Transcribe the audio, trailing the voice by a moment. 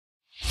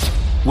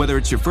Whether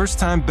it's your first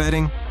time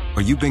betting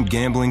or you've been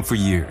gambling for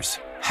years,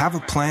 have a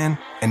plan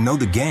and know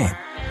the game.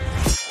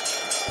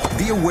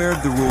 Be aware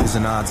of the rules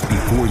and odds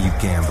before you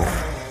gamble.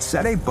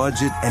 Set a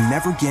budget and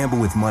never gamble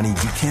with money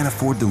you can't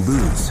afford to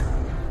lose.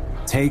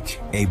 Take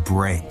a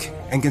break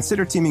and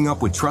consider teaming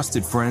up with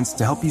trusted friends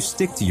to help you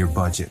stick to your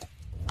budget.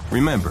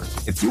 Remember,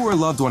 if you or a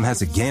loved one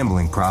has a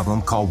gambling problem,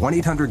 call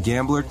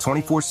 1-800-GAMBLER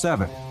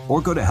 24/7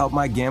 or go to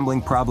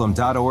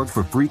helpmygamblingproblem.org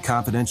for free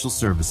confidential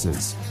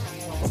services.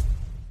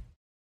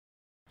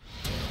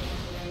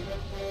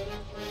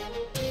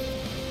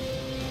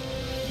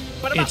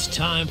 It's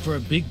time for a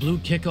Big Blue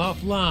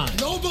Kickoff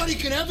Live. Nobody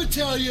can ever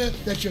tell you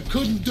that you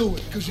couldn't do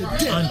it because you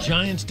did. On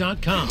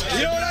Giants.com.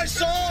 You know what I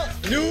saw?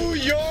 New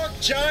York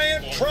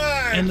Giant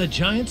pride. And the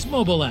Giants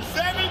mobile app.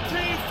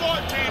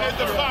 17-14 is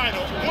the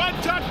final. One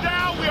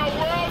touchdown, we are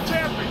world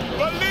champions.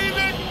 Believe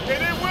it,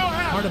 and it will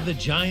happen. Part of the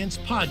Giants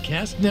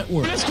Podcast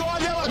Network. Let's go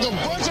out there like a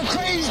bunch of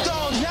crazy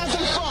dogs. Have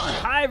some fun.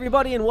 Hi,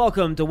 everybody, and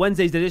welcome to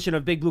Wednesday's edition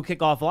of Big Blue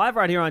Kickoff Live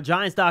right here on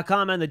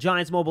Giants.com and the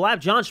Giants mobile app.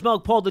 John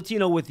Schmelk, Paul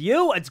Dottino with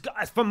you. It's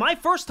from my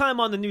first time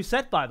on the new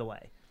set, by the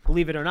way,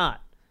 believe it or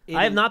not.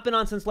 I have not been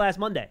on since last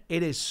Monday.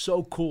 It is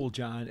so cool,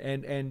 John,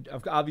 and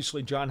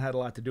obviously John had a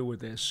lot to do with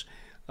this.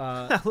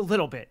 A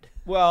little bit.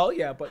 Well,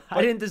 yeah, but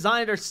I didn't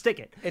design it or stick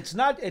it. It's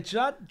not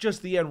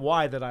just the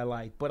NY that I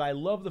like, but I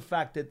love the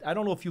fact that I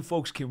don't know if you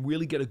folks can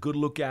really get a good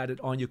look at it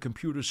on your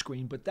computer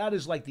screen, but that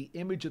is like the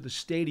image of the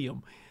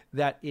stadium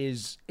that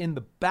is in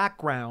the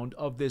background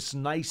of this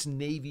nice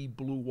navy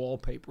blue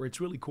wallpaper. It's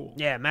really cool.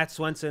 Yeah, Matt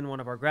Swenson, one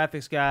of our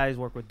graphics guys,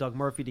 worked with Doug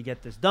Murphy to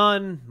get this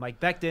done.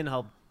 Mike Becton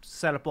helped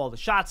set up all the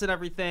shots and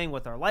everything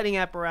with our lighting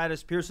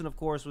apparatus. Pearson, of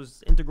course,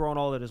 was integral in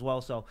all of it as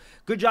well. So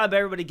good job,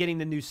 everybody, getting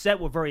the new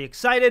set. We're very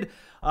excited.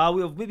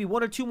 We have maybe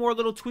one or two more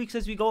little tweaks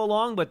as we go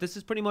along, but this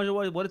is pretty much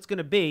what it's going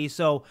to be.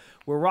 So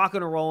we're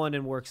rocking and rolling,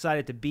 and we're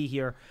excited to be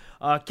here.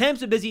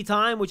 Camp's a busy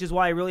time, which is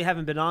why I really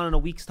haven't been on in a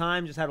week's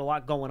time. Just had a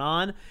lot going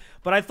on.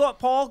 But I thought,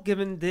 Paul,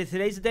 given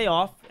today's the day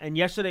off, and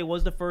yesterday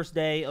was the first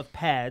day of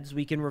pads,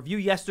 we can review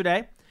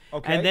yesterday.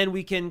 Okay. And then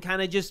we can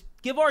kind of just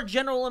give our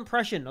general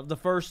impression of the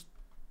first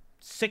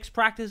 6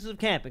 practices of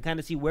camp and kind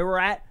of see where we're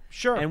at.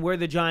 Sure. And where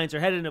the Giants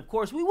are headed. And, of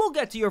course, we will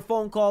get to your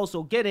phone calls,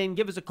 so get in.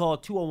 Give us a call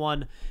at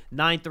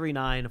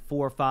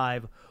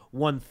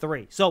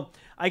 201-939-4513. So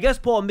I guess,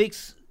 Paul, it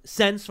makes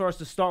sense for us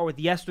to start with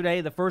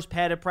yesterday, the first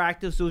padded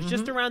practice. It was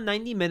just around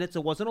 90 minutes.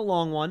 It wasn't a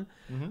long one.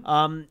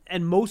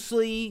 And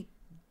mostly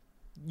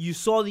you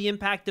saw the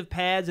impact of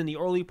pads in the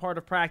early part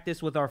of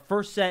practice with our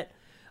first set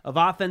of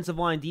offensive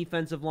line,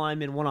 defensive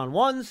linemen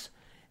one-on-ones,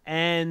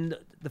 and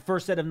the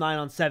first set of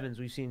 9-on-7s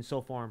we've seen so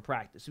far in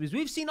practice. Because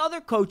we've seen other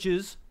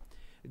coaches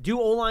do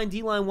O-line,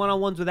 D-line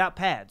one-on-ones without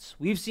pads.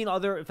 We've seen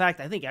in fact,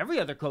 I think every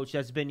other coach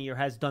that's been here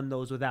has done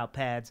those without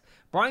pads.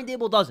 Brian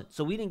Daboll doesn't,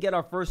 so we didn't get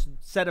our first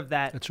set of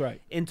that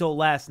until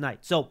last night.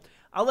 So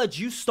I'll let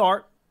you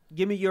start.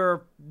 Give me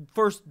your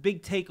first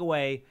big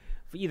takeaway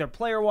for either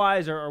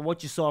player-wise or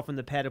what you saw from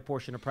the padded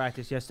portion of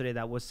practice yesterday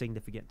that was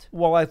significant.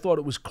 Well, I thought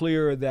it was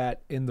clear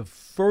that in the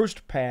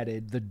first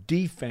padded, the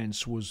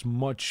defense was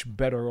much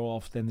better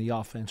off than the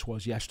offense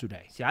was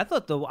yesterday. See, I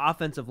thought the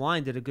offensive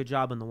line did a good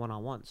job in the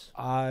one-on-ones.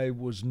 I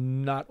was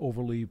not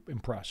overly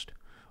impressed.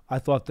 I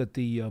thought that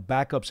the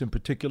backups in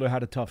particular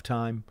had a tough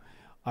time.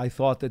 I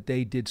thought that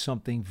they did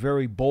something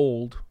very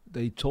bold.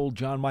 They told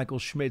John Michael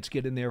Schmitz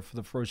get in there for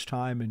the first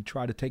time and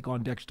try to take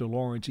on Dexter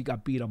Lawrence. He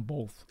got beat on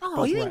both.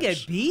 Oh, he didn't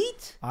get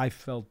beat? I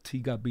felt he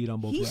got beat on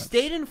both reps. He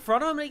stayed in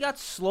front of him and he got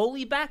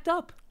slowly backed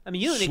up. I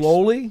mean, you didn't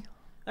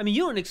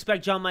you don't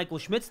expect John Michael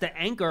Schmitz to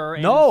anchor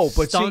and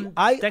stun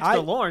Dexter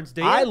Lawrence,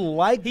 do you? I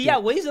liked it. He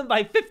outweighs him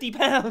by 50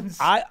 pounds.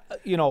 I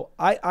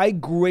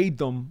grade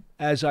them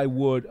as I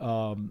would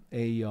a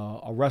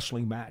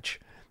wrestling match.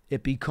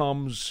 It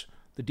becomes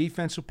the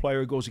defensive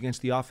player goes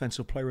against the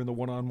offensive player in the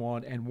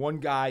one-on-one, and one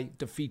guy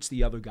defeats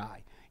the other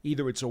guy.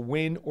 Either it's a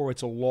win or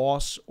it's a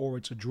loss or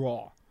it's a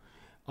draw.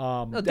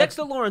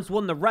 Dexter Lawrence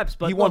won the reps.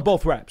 But he won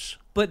both reps.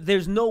 But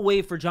there's no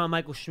way for John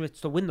Michael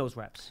Schmitz to win those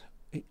reps.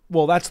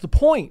 Well, that's the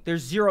point.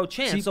 There's zero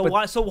chance. See, so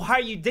why are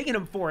you digging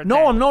him for it?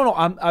 No.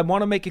 I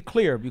want to make it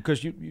clear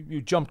because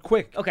you jumped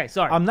quick. Okay,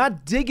 sorry. I'm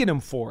not digging him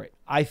for it.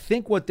 I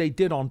think what they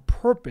did on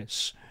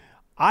purpose,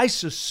 I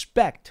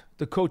suspect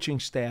the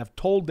coaching staff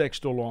told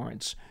Dexter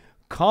Lawrence,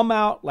 come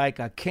out like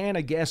a can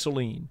of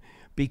gasoline,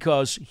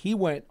 because he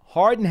went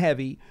hard and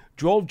heavy,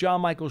 drove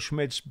John Michael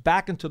Schmitz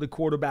back into the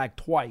quarterback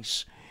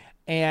twice.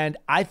 And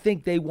I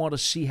think they want to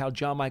see how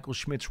John Michael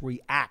Schmitz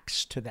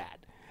reacts to that.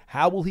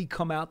 How will he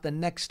come out the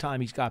next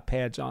time he's got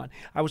pads on?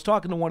 I was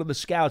talking to one of the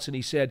scouts, and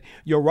he said,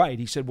 you're right.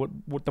 He said,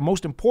 what the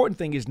most important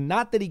thing is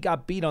not that he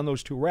got beat on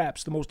those 2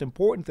 reps. The most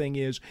important thing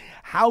is,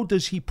 how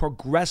does he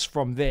progress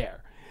from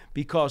there?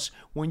 Because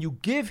when you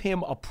give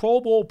him a Pro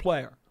Bowl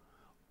player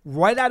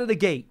right out of the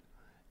gate,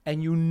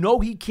 and you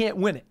know he can't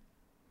win it,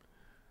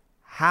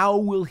 how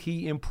will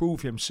he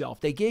improve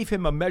himself? They gave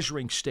him a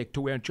measuring stick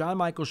to where John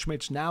Michael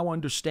Schmitz now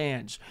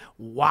understands,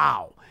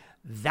 wow,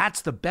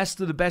 that's the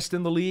best of the best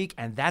in the league,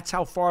 and that's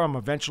how far I'm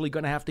eventually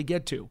going to have to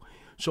get to.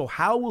 So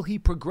how will he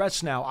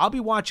progress now? I'll be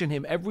watching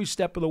him every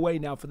step of the way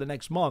now for the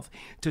next month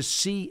to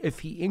see if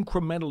he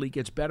incrementally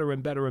gets better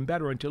and better and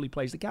better until he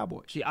plays the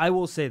Cowboys. See, I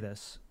will say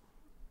this.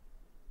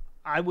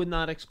 I would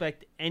not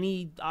expect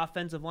any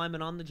offensive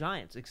lineman on the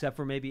Giants, except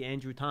for maybe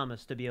Andrew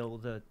Thomas, to be able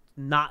to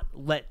not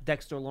let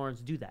Dexter Lawrence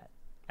do that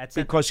at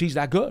center. Because he's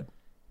that good.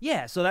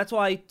 Yeah, so that's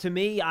why, to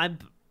me,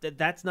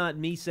 that's not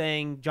me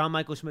saying John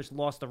Michael Schmitz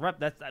lost the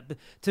rep.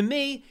 To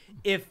me,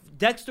 if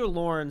Dexter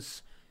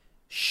Lawrence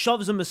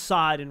shoves him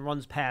aside and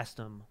runs past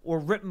him, or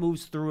Rip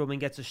moves through him and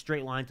gets a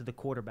straight line to the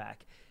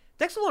quarterback,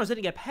 Dexter Lawrence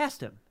didn't get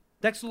past him.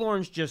 Dexter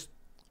Lawrence just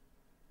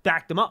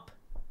backed him up.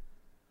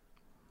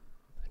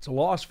 It's a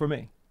loss for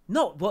me.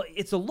 No, well,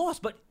 it's a loss,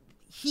 but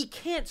he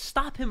can't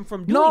stop him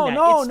from doing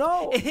that.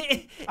 No.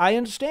 I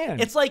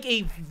understand. It's like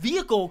a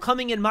vehicle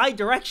coming in my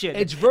direction.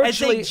 It's virtually... And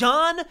saying,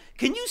 John,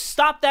 can you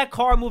stop that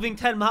car moving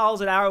 10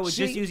 miles an hour with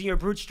just using your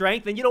brute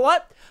strength? And you know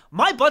what?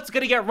 My butt's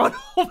going to get run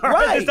over.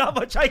 Right. There's not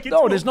much I can do.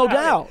 No, there's no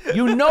about doubt.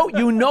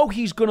 You know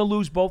he's going to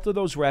lose both of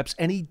those reps,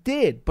 and he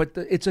did. But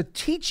it's a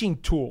teaching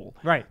tool.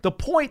 Right. The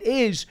point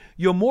is,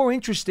 you're more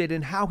interested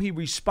in how he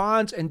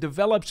responds and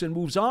develops and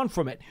moves on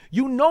from it.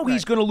 You know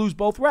he's going to lose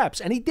both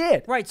reps, and he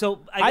did. Right.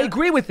 So I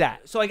agree with that.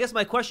 So I guess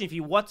my question for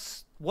you,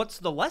 what's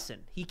the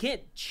lesson? He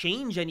can't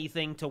change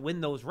anything to win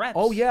those reps.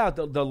 Oh yeah,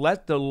 the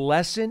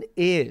lesson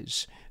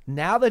is,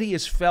 now that he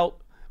has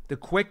felt the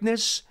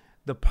quickness,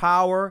 the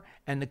power,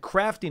 and the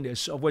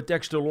craftiness of what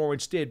Dexter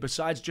Lawrence did,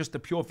 besides just the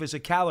pure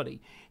physicality,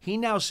 he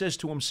now says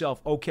to himself,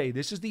 okay,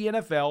 this is the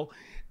NFL.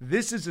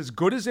 This is as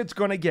good as it's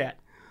going to get.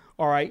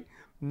 All right.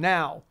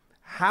 Now,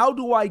 how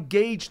do I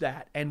gauge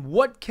that? And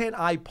what can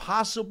I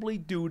possibly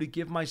do to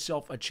give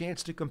myself a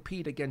chance to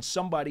compete against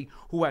somebody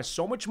who has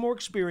so much more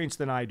experience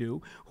than I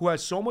do, who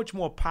has so much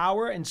more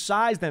power and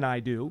size than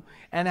I do,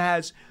 and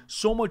has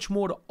so much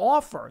more to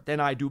offer than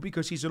I do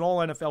because he's an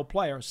all-NFL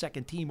player,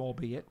 second team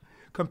albeit,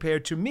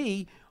 compared to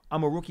me,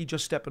 I'm a rookie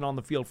just stepping on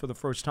the field for the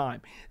first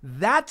time.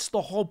 That's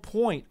the whole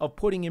point of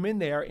putting him in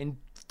there in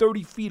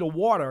 30 feet of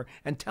water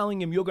and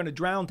telling him you're going to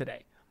drown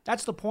today.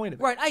 That's the point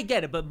of it. Right, I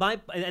get it, but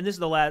and this is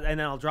the last, and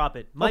then I'll drop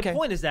it. My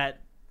point is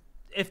that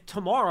if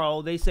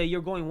tomorrow they say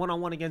you're going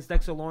one-on-one against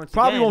Dexter Lawrence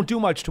Probably again, won't do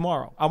much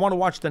tomorrow. I want to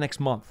watch the next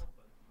month.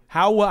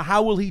 How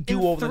will he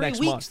do over the next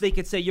month? In 3 weeks, they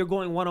could say you're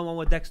going one-on-one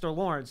with Dexter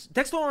Lawrence.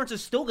 Dexter Lawrence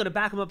is still going to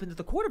back him up into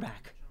the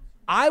quarterback.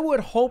 I would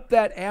hope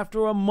that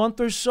after a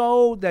month or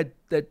so that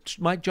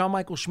John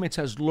Michael Schmitz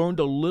has learned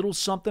a little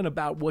something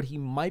about what he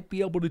might be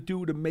able to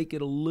do to make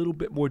it a little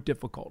bit more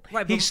difficult.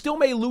 Right, he still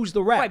may lose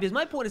the rep. Right, because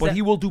my point is but that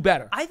he will do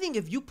better. I think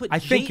if you put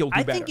he'll do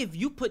better. think if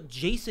you put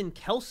Jason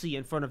Kelsey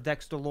in front of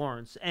Dexter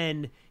Lawrence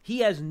and he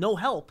has no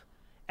help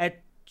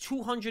at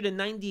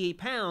 298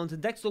 pounds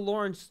and Dexter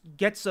Lawrence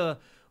gets a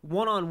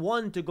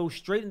one-on-one to go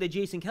straight into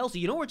Jason Kelsey,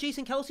 you know where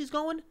Jason Kelsey's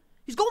going?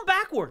 He's going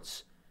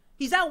backwards.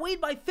 He's outweighed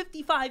by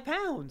 55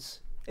 pounds.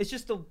 It's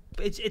just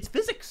it's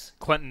physics.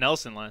 Quentin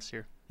Nelson last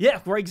year.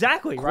 Yeah,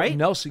 exactly, right? Quentin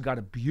Nelson got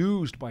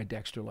abused by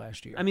Dexter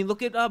last year. I mean,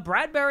 look at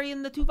Bradbury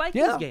in the 2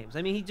 Vikings games.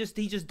 I mean, he just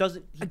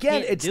doesn't.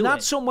 Again, it's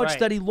not so much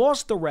that he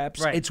lost the reps;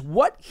 Right. it's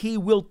what he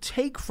will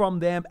take from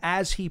them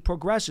as he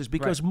progresses.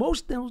 Because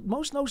most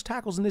nose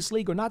tackles in this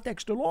league are not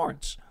Dexter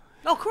Lawrence.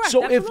 Oh, correct.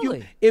 So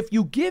absolutely. if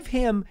you give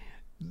him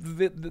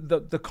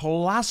the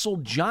colossal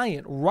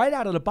giant right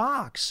out of the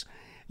box,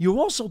 you're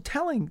also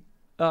telling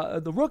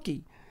the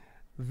rookie,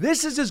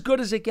 this is as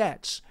good as it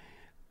gets.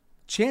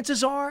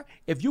 Chances are,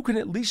 if you can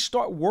at least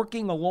start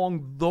working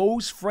along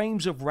those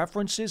frames of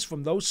references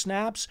from those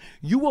snaps,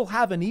 you will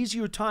have an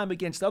easier time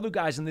against other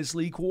guys in this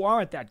league who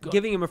aren't that good.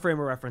 Giving him a frame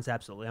of reference,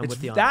 absolutely. I'm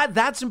with you on that.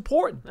 That's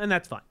important. And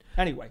that's fine.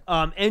 Anyway.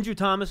 Andrew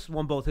Thomas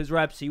won both his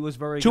reps. He was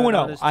very good.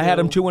 2-0. I had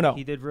him 2-0.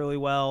 He did really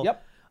well.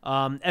 Yep.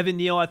 Evan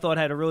Neal, I thought,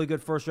 had a really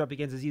good first rep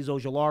against Azeez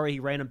Ojulari. He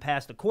ran him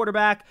past the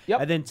quarterback.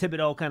 Yep. And then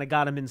Thibodeau kind of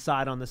got him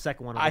inside on the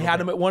second one. I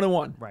had him at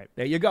 1-1. Right.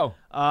 There you go.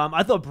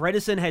 I thought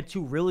Bredesen had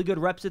 2 really good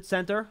reps at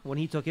center when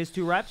he took his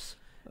 2 reps.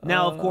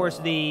 Now, of course,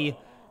 the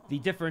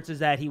difference is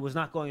that he was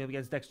not going up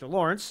against Dexter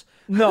Lawrence.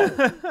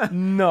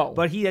 No.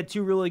 But he had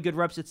 2 really good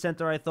reps at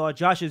center, I thought.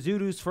 Josh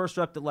Azudu's first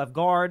rep at left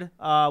guard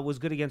was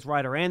good against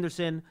Ryder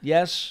Anderson.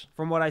 Yes.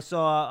 From what I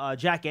saw,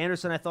 Jack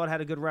Anderson, I thought,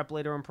 had a good rep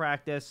later in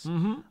practice.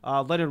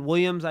 Mm-hmm. Leonard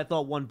Williams, I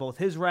thought, won both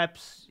his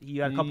reps. He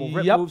had a couple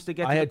rip moves to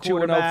get to the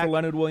quarterback. I had 2-0 for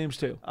Leonard Williams,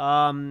 too.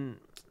 And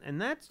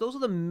those are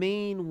the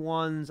main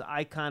ones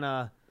I kind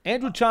of...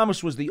 Andrew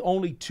Thomas was the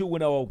only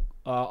 2-0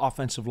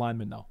 offensive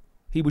lineman, though.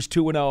 He was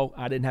 2-0.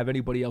 I didn't have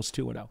anybody else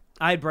 2-0.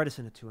 I had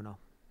Bredesen at 2-0.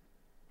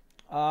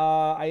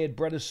 I had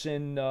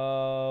Bredesen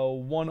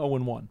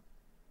 1-0-1.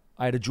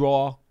 I had a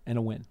draw and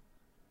a win.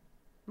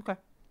 Okay.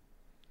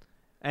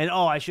 And,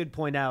 I should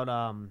point out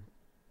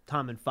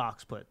Tom and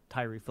Fox put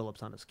Tyree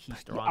Phillips on his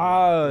keister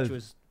on, which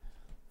was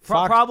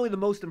probably the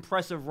most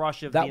impressive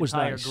rush of the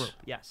entire group.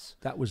 Yes.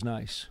 That was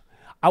nice.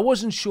 I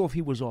wasn't sure if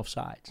he was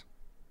offsides.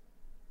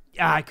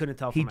 Yeah, I couldn't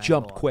tell from He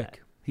jumped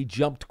quick. He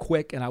jumped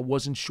quick, and I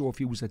wasn't sure if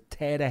he was a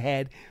tad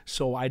ahead,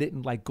 so I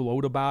didn't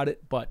gloat about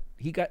it. But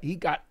he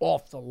got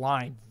off the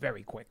line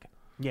very quick.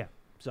 Yeah.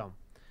 So,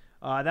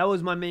 That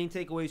was my main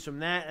takeaways from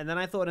that. And then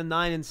I thought in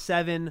 9 and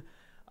 7,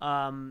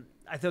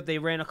 I thought they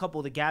ran a couple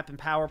of the gap and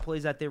power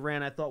plays that they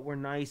ran I thought were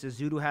nice.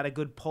 Azudu had a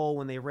good pull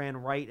when they ran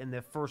right in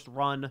their first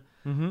run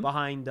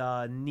behind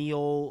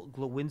Neal,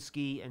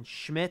 Glowinski, and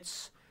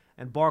Schmitz.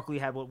 And Barkley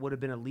had what would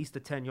have been at least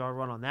a 10-yard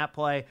run on that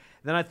play.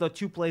 Then I thought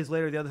 2 plays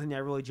later, the other thing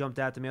that really jumped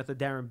out to me, I thought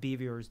Darian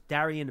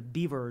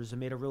Beavers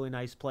made a really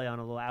nice play on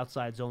a little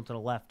outside zone to the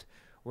left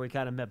where he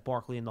kind of met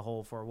Barkley in the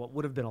hole for what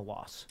would have been a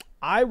loss.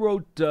 I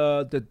wrote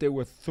that there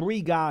were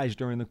 3 guys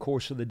during the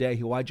course of the day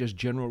who I just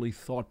generally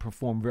thought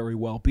performed very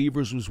well.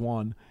 Beavers was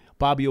one.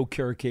 Bobby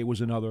Okereke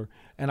was another.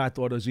 And I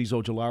thought Azeez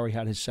Ojulari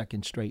had his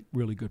second straight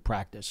really good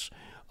practice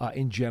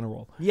in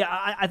general.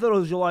 Yeah, I thought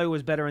Ojulari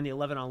was better in the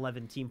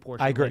 11-on-11 team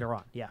portion later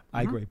on. Yeah,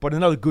 I agree. But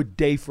another good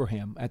day for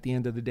him. At the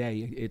end of the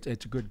day,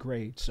 it's a good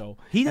grade. So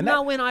he did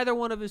not win either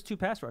one of his 2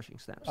 pass rushing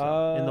snaps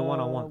in the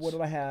one-on-ones. What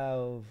did I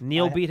have?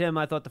 Neal beat him,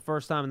 I thought, the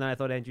first time, and then I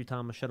thought Andrew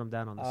Thomas shut him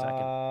down on the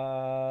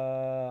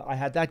second. I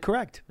had that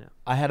correct. Yeah.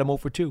 I had him 0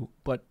 for 2.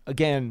 But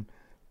again,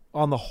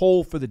 on the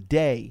whole for the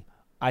day,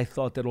 I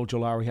thought that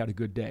Ojulari had a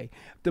good day.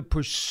 The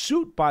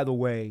pursuit, by the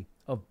way,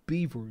 of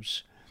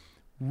Beavers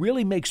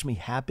really makes me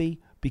happy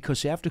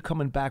because after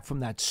coming back from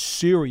that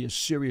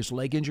serious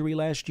leg injury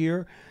last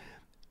year,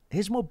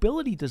 his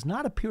mobility does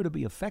not appear to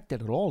be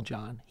affected at all,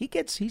 John.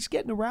 He's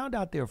getting around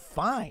out there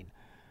fine.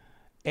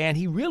 And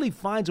he really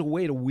finds a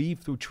way to weave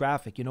through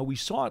traffic. You know, we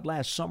saw it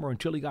last summer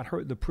until he got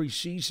hurt in the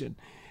preseason.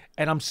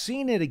 And I'm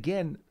seeing it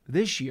again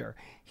this year.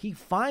 He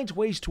finds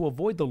ways to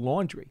avoid the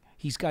laundry.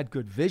 He's got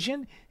good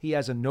vision. He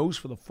has a nose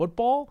for the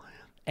football,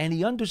 and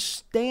he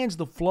understands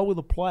the flow of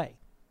the play.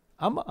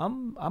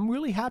 I'm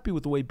really happy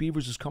with the way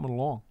Beavers is coming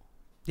along.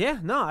 Yeah,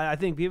 no, I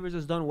think Beavers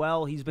has done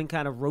well. He's been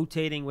kind of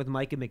rotating with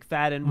Micah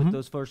McFadden with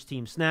those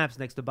first-team snaps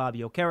next to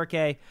Bobby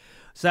Okereke.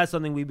 So that's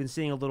something we've been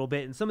seeing a little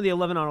bit. And some of the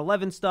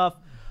 11-on-11 stuff,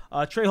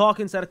 Trey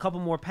Hawkins had a couple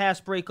more pass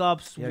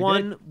breakups. Yeah,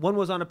 one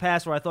was on a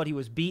pass where I thought he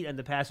was beat, and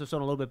the pass was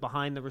thrown a little bit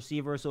behind the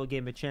receiver, so it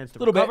gave him a chance to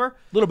recover. A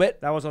little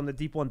bit. That was on the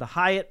deep one to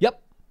Hyatt. Yep.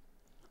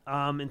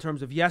 In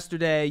terms of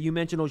yesterday, you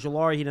mentioned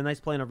Ojulari. He had a nice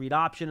play on a read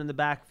option in the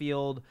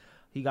backfield.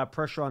 He got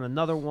pressure on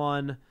another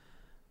one.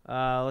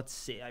 Let's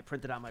see. I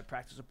printed out my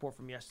practice report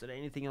from yesterday.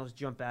 Anything else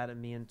jump out at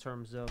me in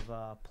terms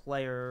of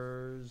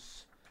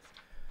players?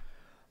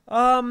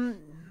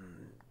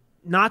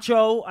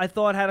 Nacho, I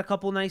thought, had a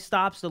couple nice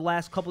stops the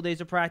last couple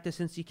days of practice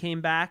since he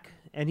came back,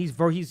 and he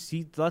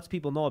lets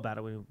people know about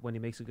it when he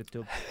makes a good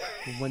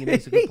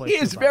play. He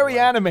is very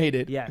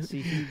animated. Yes,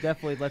 he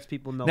definitely lets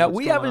people know. Now what's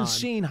we going haven't on.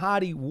 seen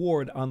Hadi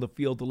Ward on the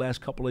field the last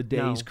couple of days.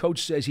 No.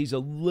 Coach says he's a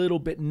little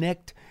bit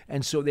nicked,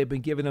 and so they've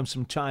been giving him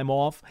some time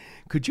off.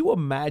 Could you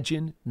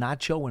imagine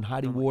Nacho and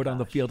Hadi Ward on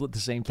the field at the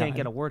same time? Can't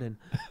get a word in.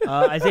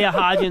 Isaiah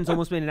Hodgins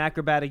almost made an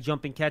acrobatic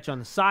jumping catch on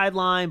the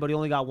sideline, but he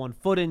only got 1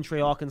 foot in. Trey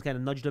Hawkins kind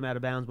of nudged him out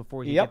of bounds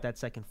before he could get that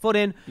second foot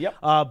in. Yep.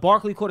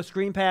 Barkley caught a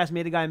screen pass,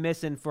 made a guy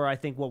missing for, I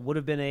think, what would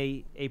have been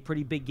a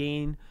pretty big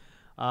gain.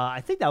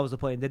 I think that was the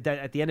play.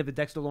 At the end of it,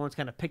 Dexter Lawrence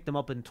kind of picked him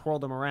up and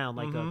twirled him around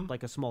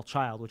like a small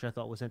child, which I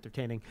thought was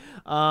entertaining.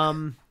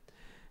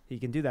 He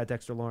can do that,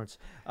 Dexter Lawrence.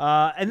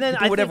 And then he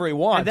can do whatever he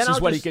wants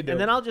is what he can do.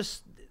 And then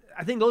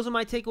I think those are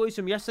my takeaways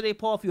from yesterday,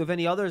 Paul. If you have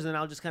any others, then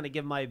I'll just kind of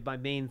give my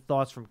main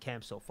thoughts from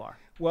camp so far.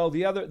 Well,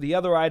 the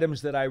other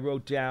items that I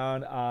wrote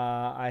down,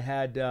 I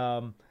had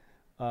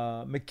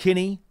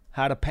McKinney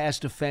had a pass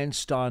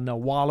defense on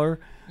Waller.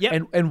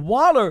 Yep. And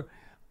Waller,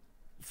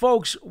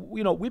 folks,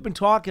 you know, we've been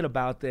talking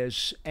about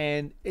this,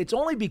 and it's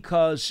only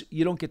because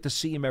you don't get to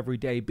see him every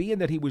day, being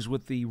that he was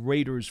with the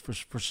Raiders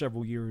for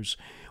several years.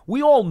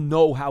 We all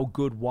know how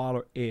good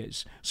Waller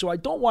is. So I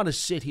don't want to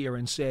sit here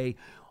and say,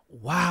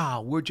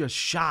 wow, we're just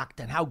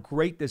shocked and how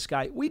great this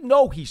guy. We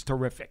know he's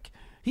terrific.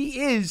 He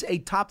is a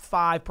top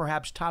 5,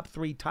 perhaps top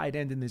 3 tight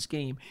end in this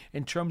game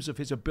in terms of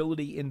his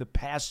ability in the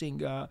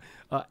passing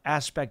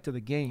aspect of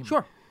the game.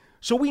 Sure.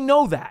 So we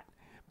know that.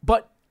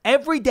 But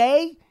every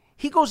day,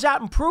 he goes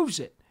out and proves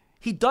it.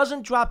 He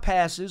doesn't drop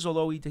passes,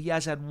 although he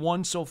has had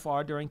 1 so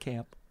far during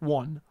camp.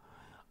 1.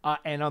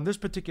 And on this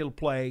particular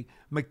play,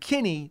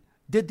 McKinney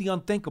did the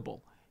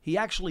unthinkable. He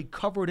actually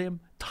covered him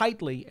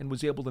tightly and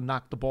was able to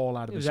knock the ball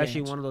out of his hands. It was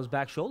actually one of those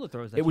back shoulder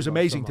throws. It was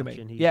amazing to me.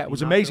 It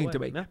was amazing to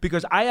me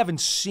because I haven't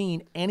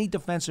seen any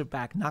defensive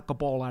back knock a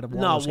ball out of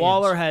Waller's hands. No,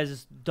 Waller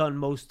has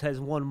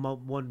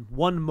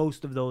won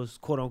most of those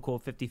quote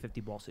unquote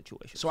 50-50 ball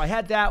situations. So I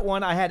had that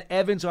one. I had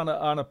Evans on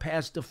a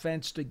pass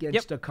defense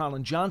against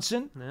Colin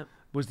Johnson. Yep.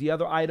 Was the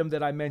other item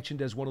that I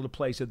mentioned as one of the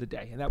plays of the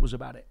day, and that was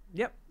about it.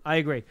 Yep, I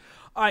agree.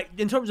 All right,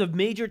 in terms of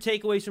major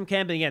takeaways from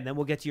camp, and again, then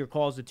we'll get to your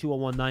calls at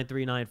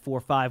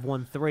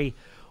 201-939-4513.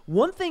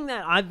 One thing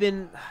that I've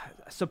been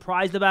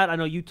surprised about, I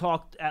know you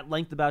talked at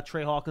length about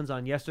Trey Hawkins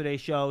on yesterday's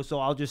show,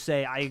 so I'll just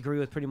say I agree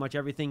with pretty much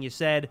everything you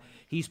said.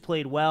 He's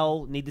played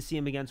well. Need to see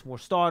him against more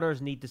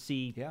starters. Need to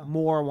see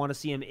more. Want to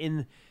see him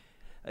in.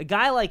 A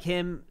guy like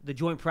him, the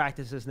joint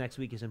practices next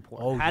week is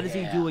important. How does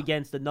he do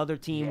against another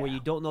team where you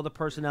don't know the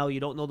personnel, you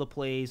don't know the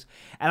plays?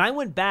 And I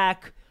went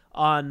back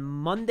on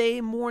Monday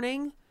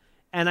morning,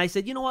 and I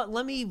said, you know what,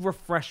 let me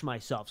refresh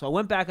myself. So I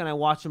went back and I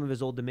watched some of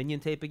his Old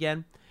Dominion tape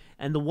again.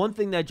 And the one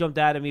thing that jumped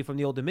out at me from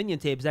the Old Dominion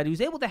tape is that he was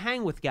able to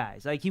hang with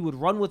guys. Like, he would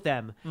run with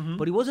them,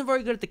 but he wasn't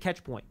very good at the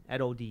catch point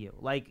at ODU.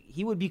 Like,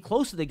 he would be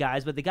close to the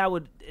guys, but the guy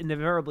would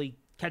invariably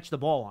catch the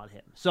ball on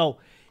him. So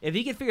if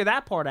he can figure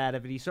that part out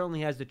of it, he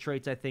certainly has the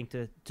traits, I think,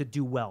 to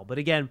do well. But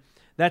again,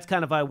 that's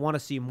kind of I want to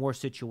see more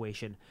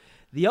situation.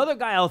 The other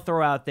guy I'll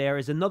throw out there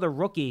is another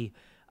rookie.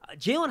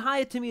 Jalen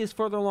Hyatt, to me, is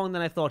further along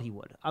than I thought he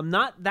would. I'm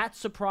not that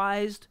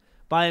surprised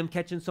by him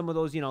catching some of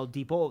those,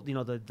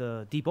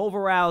 the deep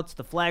over routes,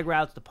 the flag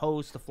routes, the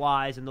posts, the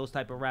flies, and those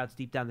type of routes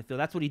deep down the field.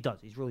 That's what he does.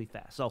 He's really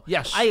fast. So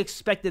yes, I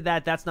expected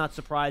that. That's not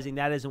surprising.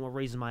 That isn't what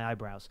raises my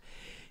eyebrows.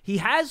 He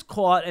has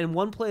caught, and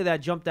one play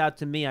that jumped out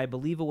to me, I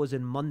believe it was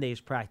in Monday's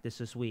practice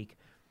this week.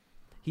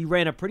 He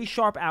ran a pretty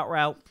sharp out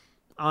route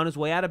on his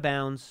way out of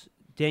bounds.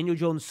 Daniel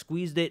Jones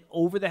squeezed it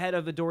over the head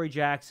of Adoree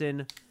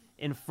Jackson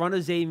in front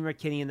of Xavier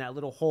McKinney in that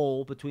little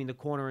hole between the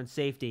corner and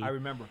safety. I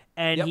remember.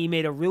 And he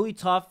made a really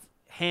tough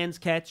hands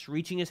catch,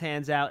 reaching his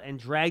hands out, and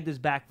dragged his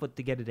back foot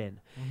to get it in.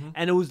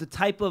 And it was the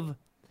type of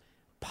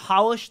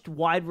polished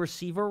wide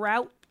receiver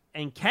route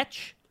and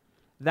catch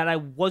that I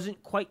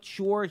wasn't quite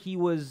sure he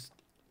was.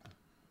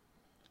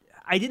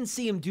 I didn't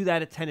see him do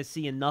that at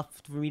Tennessee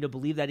enough for me to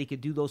believe that he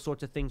could do those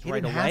sorts of things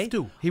right away. He didn't have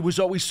to. He was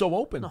always so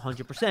open.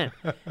 100%.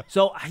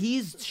 So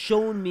he's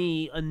shown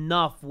me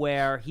enough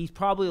where he's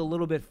probably a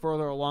little bit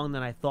further along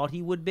than I thought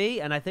he would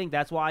be, and I think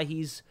that's why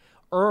he's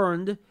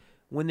earned.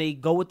 When they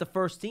go with the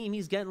first team,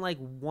 he's getting like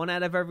 1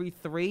 out of every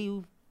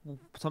 3,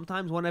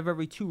 sometimes 1 out of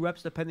every 2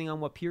 reps, depending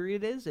on what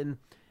period it is. And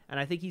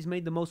I think he's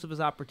made the most of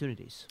his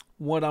opportunities.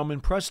 What I'm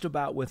impressed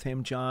about with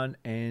him, John,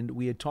 and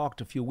we had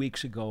talked a few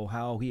weeks ago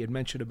how he had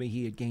mentioned to me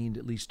he had gained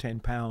at least 10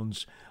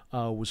 pounds,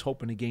 was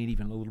hoping to gain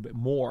even a little bit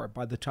more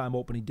by the time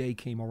opening day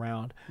came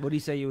around. What did he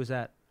say he was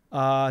at?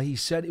 He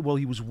said, well,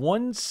 he was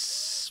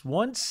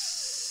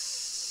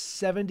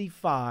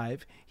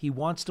 175. He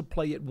wants to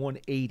play at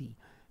 180.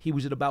 He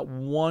was at about he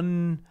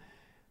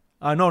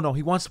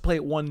wants to play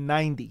at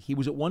 190. He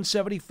was at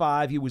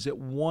 175. He was at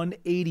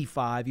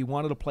 185. He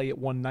wanted to play at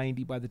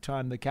 190 by the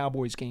time the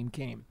Cowboys game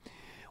came.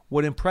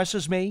 What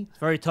impresses me... It's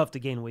very tough to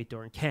gain weight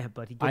during camp,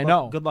 but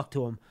good luck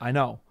to him. I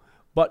know.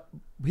 But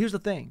here's the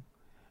thing.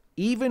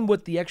 Even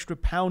with the extra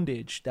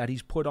poundage that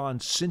he's put on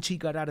since he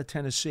got out of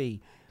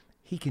Tennessee,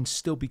 he can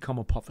still become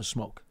a puff of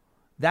smoke.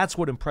 That's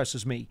what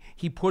impresses me.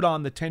 He put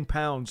on the 10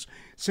 pounds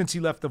since he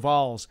left the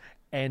Vols,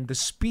 and the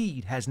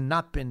speed has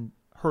not been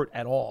hurt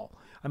at all.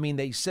 I mean,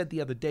 they said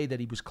the other day that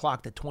he was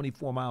clocked at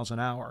 24 miles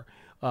an hour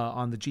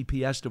on the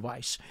GPS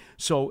device.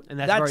 And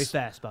that's very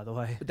fast, by the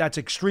way. That's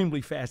extremely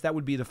fast. That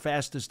would be the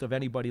fastest of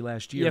anybody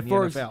last year in the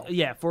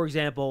NFL. For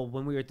example,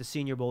 when we were at the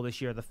Senior Bowl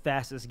this year, the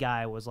fastest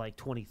guy was like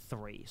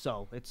 23.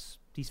 So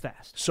he's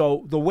fast.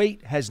 So the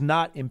weight has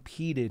not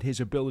impeded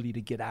his ability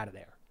to get out of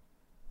there.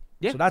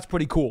 Yeah. So that's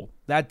pretty cool.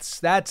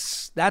 That's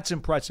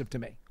impressive to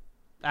me.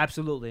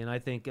 Absolutely, and I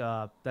think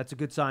that's a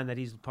good sign that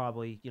he's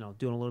probably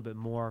doing a little bit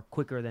more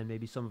quicker than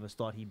maybe some of us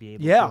thought he'd be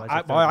able to.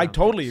 Yeah, I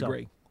totally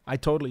agree. I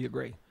totally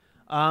agree.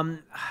 I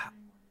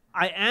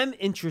am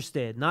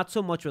interested, not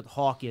so much with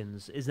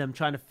Hawkins, is them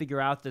trying to figure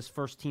out this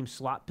first-team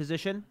slot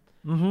position,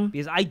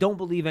 because I don't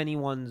believe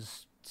anyone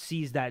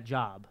sees that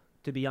job,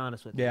 to be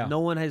honest with you. No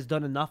one has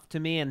done enough to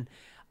me, and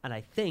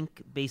I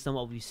think, based on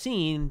what we've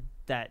seen,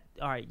 that,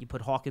 all right, you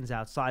put Hawkins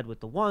outside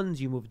with the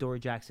ones, you move Adoree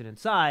Jackson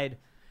inside.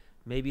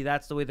 Maybe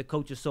that's the way the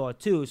coaches saw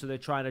it too, so they're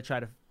trying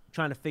to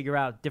figure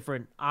out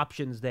different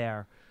options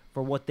there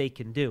for what they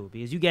can do.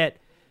 Because you get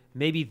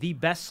maybe the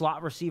best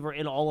slot receiver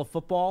in all of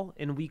football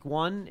in week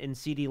 1 in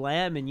CeeDee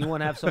Lamb, and you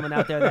want to have someone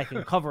out there that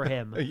can cover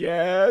him.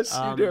 Yes,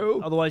 you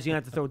do. Otherwise, you're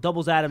going to have to throw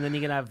doubles at him, then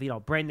you're going to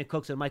have Brandon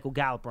Cooks and Michael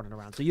Gallup running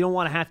around. So you don't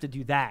want to have to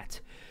do that.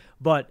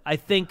 But I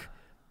think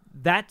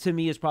that, to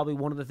me, is probably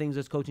one of the things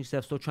this coaching staff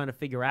is still trying to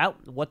figure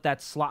out, what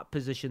that slot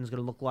position is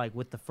going to look like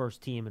with the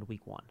first team in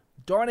week 1.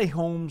 Darnay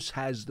Holmes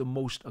has the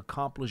most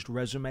accomplished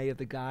resume of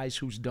the guys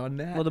who's done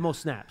that. Well, the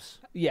most snaps.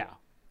 Yeah.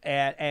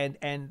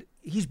 And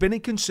he's been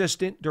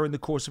inconsistent during the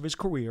course of his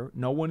career.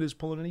 No one is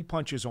pulling any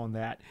punches on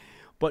that.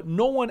 But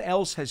no one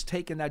else has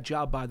taken that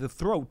job by the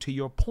throat, to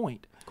your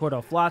point.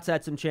 Cordell Flott's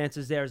had some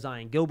chances there.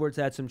 Zion Gilbert's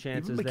had some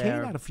chances Even McCain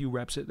there. had a few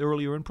reps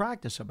earlier in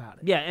practice about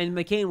it. Yeah, and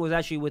McCain was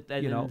actually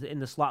in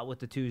the slot with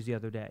the twos the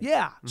other day.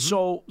 Yeah,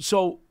 so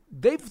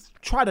they've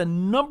tried a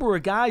number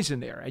of guys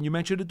in there, and you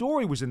mentioned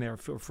Adoree was in there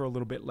for a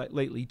little bit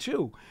lately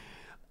too.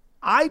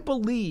 I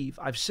believe,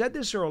 I've said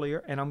this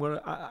earlier, and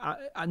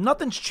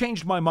nothing's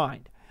changed my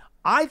mind.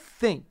 I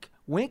think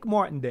Wink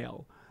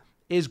Martindale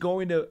is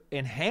going to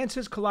enhance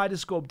his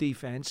kaleidoscope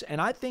defense, and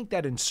I think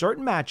that in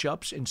certain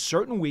matchups, in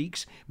certain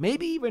weeks,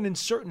 maybe even in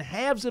certain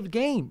halves of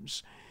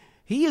games,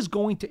 he is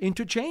going to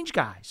interchange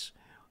guys.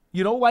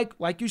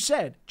 Like you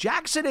said,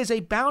 Jackson is a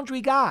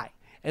boundary guy,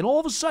 and all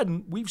of a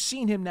sudden, we've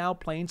seen him now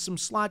playing some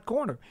slot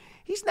corner.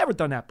 He's never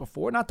done that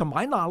before, not to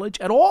my knowledge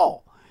at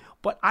all.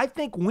 But I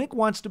think Wink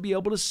wants to be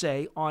able to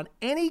say on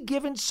any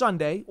given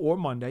Sunday or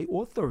Monday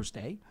or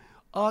Thursday,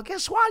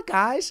 guess what,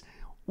 guys?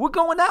 We're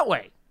going that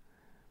way.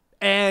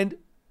 And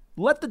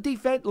let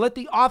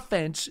the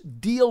offense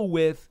deal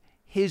with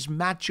his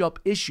matchup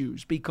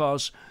issues,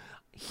 because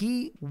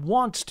he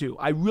wants to.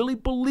 I really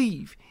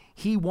believe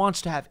he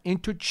wants to have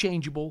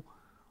interchangeable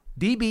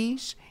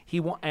DBs.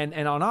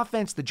 And on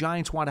offense, the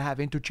Giants want to have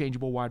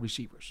interchangeable wide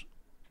receivers.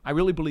 I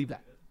really believe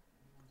that.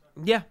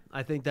 Yeah,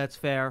 I think that's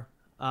fair.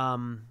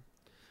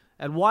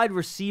 At wide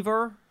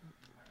receiver,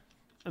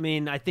 I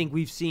mean, I think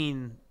we've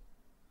seen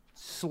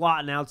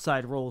slot and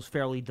outside roles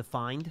fairly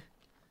defined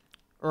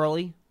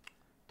early,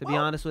 to be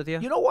honest with you.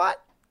 You know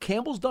what?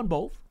 Campbell's done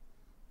both.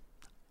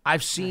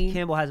 I've seen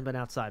Campbell hasn't been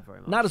outside very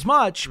much. Not as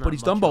much, Not but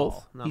he's much done at both.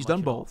 all. Not He's much done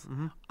at all. both.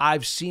 Mm-hmm.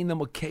 I've seen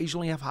them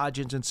occasionally have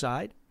Hodgins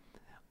inside.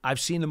 I've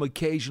seen them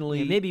occasionally.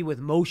 Yeah, maybe with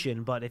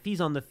motion, but if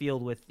he's on the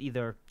field with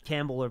either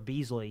Campbell or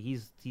Beasley,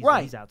 he's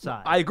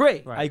outside. I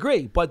agree. Right. I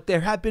agree. But there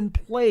have been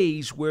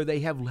plays where they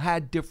have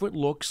had different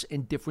looks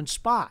in different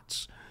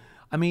spots.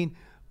 I mean,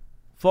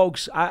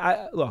 folks,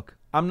 I look.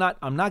 I'm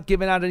not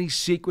giving out any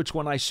secrets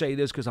when I say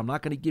this because I'm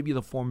not going to give you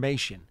the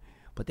formation.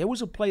 But there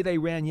was a play they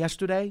ran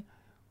yesterday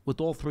with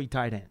all three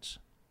tight ends.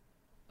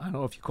 I don't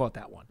know if you caught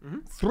that one. Mm-hmm.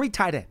 3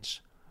 tight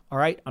ends. All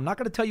right? I'm not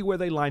going to tell you where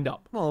they lined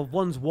up. Well, if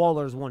one's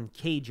Waller's, one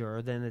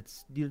Cager, then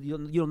it's you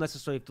don't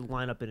necessarily have to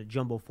line up in a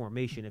jumbo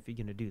formation if you're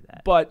going to do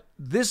that. But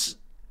this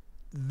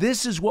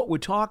is what we're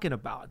talking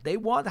about. They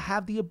want to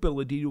have the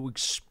ability to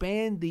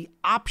expand the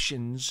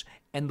options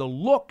and the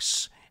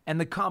looks and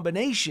the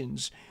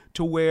combinations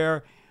to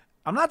where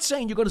I'm not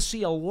saying you're going to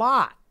see a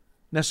lot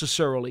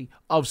necessarily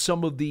of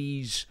some of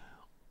these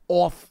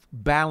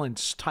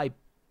off-balance type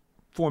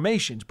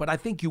formations, but I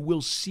think you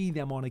will see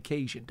them on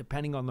occasion,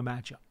 depending on the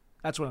matchup.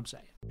 That's what I'm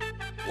saying.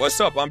 What's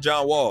up? I'm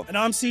John Wall. And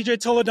I'm CJ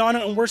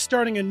Toledano, and we're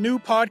starting a new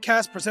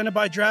podcast presented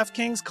by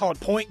DraftKings called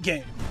Point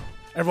Game.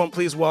 Everyone,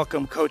 please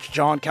welcome Coach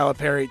John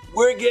Calipari.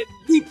 We're getting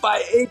beat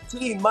by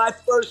 18. My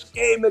first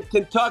game in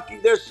Kentucky,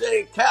 they're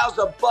saying Cal's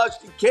a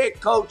bust. He can't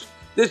coach.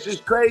 This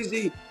is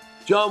crazy.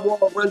 John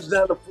Wall runs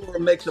down the floor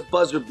and makes a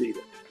buzzer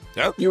beater.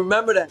 Yep. You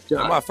remember that, John?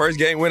 That's my first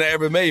game win I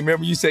ever made.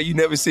 Remember you said you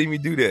never see me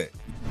do that.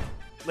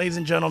 Ladies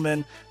and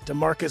gentlemen,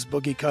 DeMarcus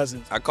Boogie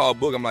Cousins. I called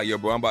Book. I'm like, yo,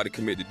 bro, I'm about to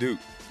commit to Duke.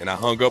 And I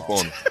hung up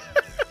on him.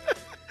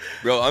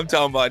 Bro, I'm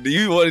talking about, do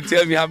you want to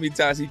tell me how many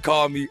times he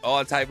called me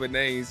all type of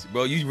names?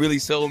 Bro, you really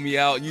sold me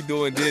out. You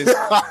doing this.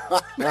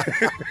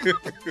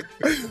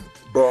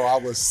 Bro, I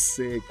was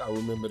sick. I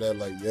remember that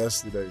like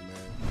yesterday, man.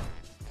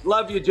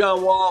 Love you,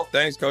 John Wall.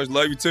 Thanks, Coach.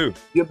 Love you, too.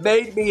 You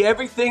made me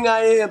everything I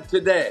am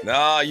today.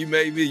 Nah, you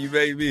made me. You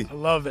made me. I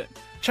love it.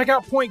 Check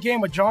out Point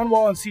Game with John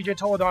Wall and CJ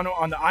Toledano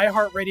on the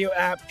iHeartRadio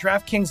app,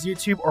 DraftKings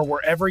YouTube, or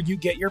wherever you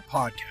get your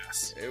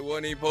podcasts. It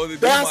wasn't even supposed to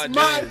be That's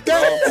my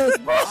day,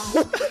 bro.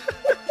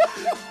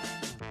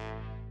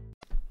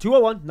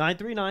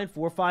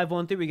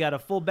 201-939-4513. We got a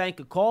full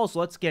bank of calls, so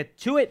let's get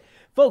to it.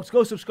 Folks,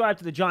 go subscribe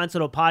to the Giants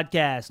Huddle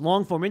podcast.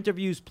 Long-form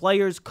interviews,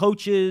 players,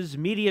 coaches,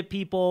 media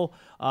people.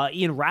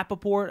 Ian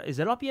Rappaport, is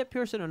it up yet,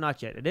 Pearson, or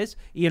not yet? It is.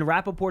 Ian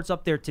Rappaport's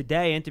up there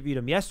today. I interviewed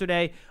him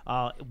yesterday.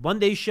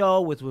 Monday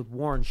show with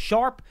Warren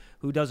Sharp,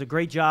 who does a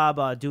great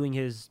job doing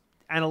his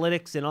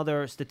analytics and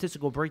other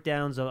statistical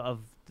breakdowns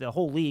of the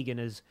whole league in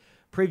his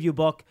preview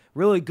book.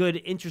 Really good,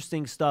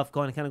 interesting stuff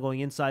going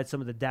inside some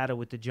of the data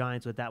with the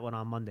Giants with that one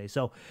on Monday.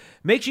 So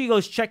make sure you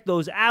guys check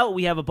those out.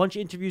 We have a bunch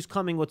of interviews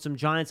coming with some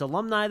Giants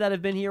alumni that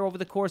have been here over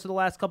the course of the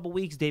last couple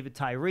weeks. David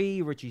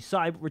Tyree, Richie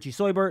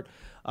Seubert,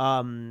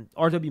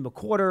 R.W.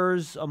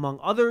 McQuarters, among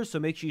others. So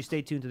make sure you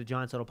stay tuned to the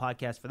Giants Huddle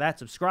podcast for that.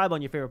 Subscribe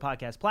on your favorite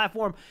podcast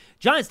platform,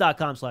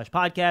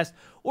 Giants.com/podcast,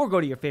 or go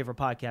to your favorite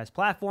podcast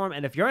platform.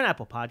 And if you're an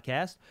Apple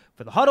Podcast,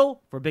 for the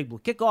Huddle, for Big Blue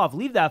Kickoff,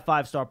 leave that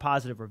 5-star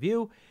positive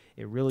review.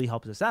 It really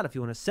helps us out. If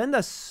you want to send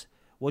us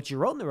what you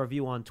wrote in the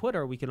review on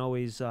Twitter, we can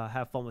always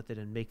have fun with it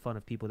and make fun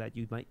of people that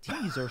you might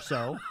tease or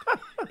so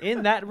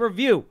in that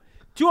review.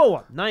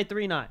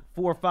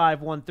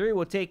 201-939-4513.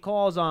 We'll take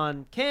calls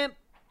on camp,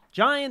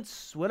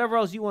 Giants, whatever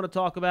else you want to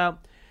talk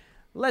about.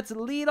 Let's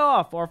lead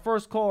off. Our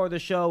first caller of the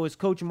show is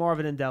Coach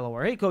Marvin in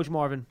Delaware. Hey, Coach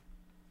Marvin.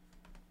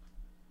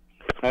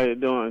 How you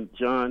doing,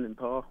 John and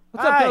Paul?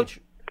 What's up, Coach?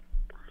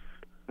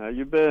 How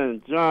you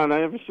been? John, I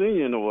haven't seen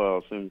you in a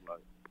while, seems like.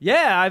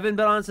 Yeah, I haven't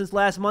been on since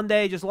last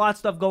Monday. Just a lot of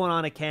stuff going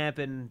on at camp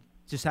and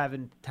just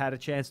haven't had a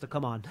chance to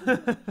come on.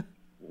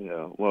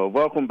 Yeah, well,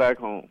 welcome back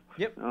home.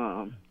 Yep.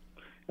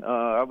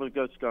 I was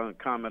just going to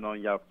comment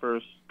on your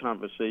first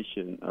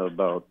conversation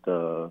about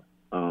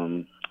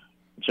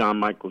John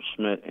Michael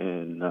Schmidt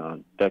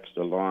and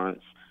Dexter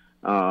Lawrence.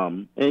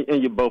 And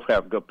you both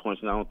have good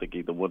points, and I don't think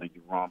either one of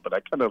you wrong, but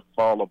I kind of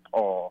follow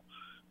Paul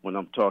when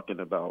I'm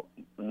talking about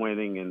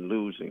winning and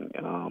losing.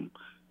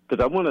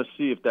 Because I want to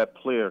see if that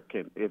player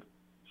can, if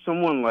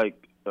someone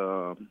like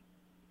John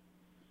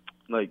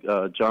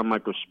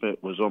Michael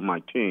Schmidt was on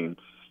my team,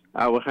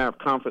 I would have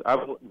confidence. I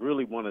would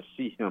really want to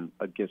see him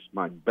against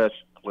my best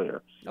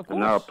player.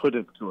 And I'll put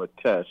him to a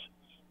test,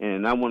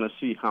 and I want to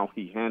see how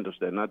he handles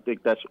that. And I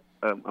think that's,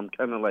 I'm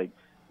kind of like,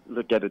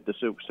 look at it the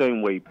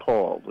same way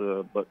Paul.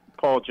 But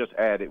Paul just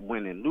added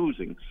win and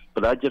losing.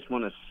 But I just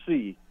want to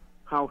see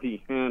how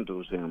he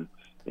handles him.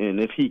 and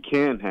if he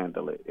can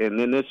handle it. And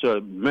then it's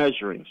a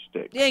measuring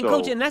stick. Yeah, and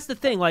Coach, and that's the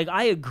thing. Like,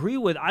 I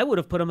would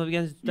have put him up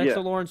against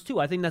Dexter Lawrence, too.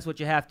 I think that's what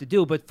you have to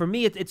do. But for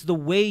me, it's the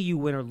way you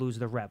win or lose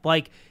the rep.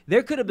 Like,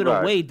 there could have been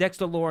a way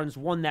Dexter Lawrence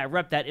won that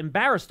rep that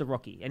embarrassed the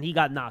rookie. And he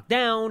got knocked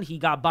down. He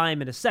got by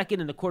him in a second,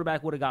 and the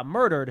quarterback would have got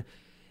murdered.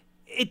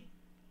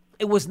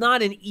 It was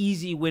not an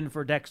easy win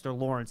for Dexter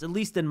Lawrence, at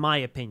least in my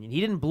opinion.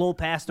 He didn't blow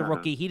past the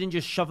rookie. He didn't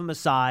just shove him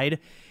aside.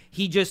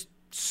 He just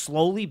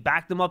slowly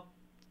backed him up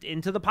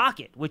into the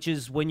pocket, which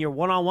is when you're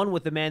one-on-one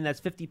with a man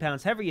that's 50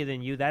 pounds heavier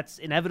than you, that's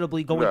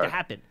inevitably going to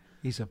happen.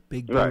 He's a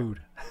big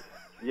dude.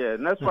 Yeah,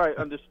 and that's why I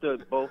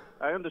understood both.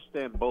 I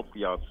understand both of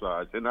y'all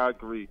sides, and I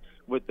agree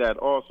with that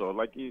also.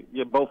 Like,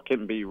 you both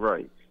can be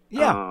right.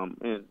 Yeah.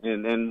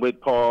 And with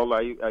Paul,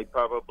 I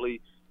probably,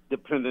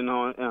 depending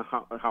on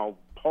how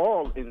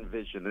Paul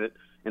envisioned it,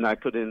 and I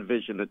could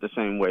envision it the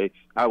same way,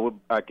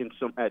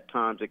 at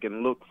times it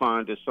can look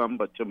fine to some,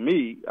 but to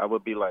me, I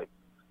would be like,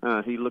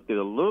 he looked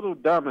a little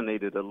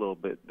dominated a little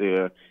bit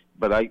there,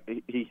 but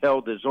he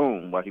held his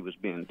own while he was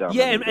being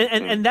dominated. Yeah,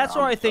 and that's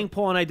where I think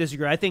Paul and I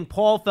disagree. I think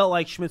Paul felt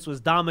like Schmitz was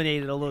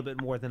dominated a little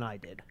bit more than I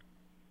did.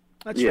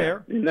 That's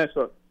fair. And that's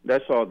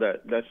all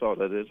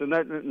that is.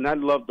 And I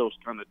love those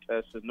kind of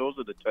tests, and those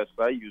are the tests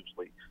I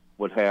usually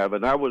would have,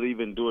 and I would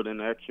even do it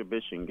in an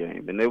exhibition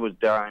game. And there was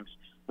times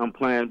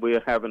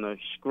we're having a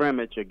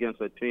scrimmage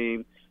against a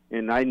team,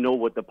 and I know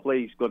what the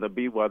play is going to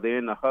be while they're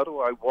in the huddle.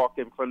 I walk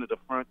in front of the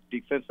front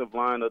defensive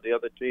line of the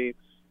other team,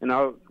 and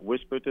I'll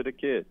whisper to the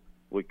kid,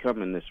 "We're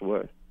coming this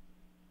way."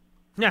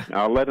 Yeah.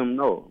 I'll let them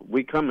know,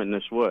 "We coming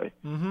this way."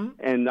 Mm-hmm.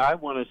 And I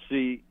want to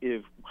see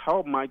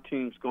how my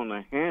team's going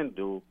to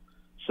handle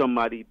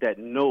somebody that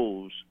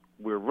knows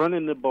we're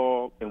running the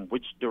ball and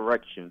which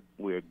direction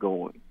we're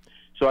going.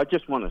 So I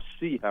just want to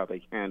see how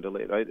they handle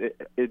it.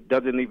 It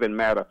doesn't even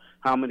matter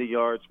how many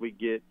yards we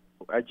get.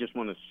 I just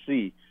want to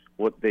see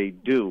what they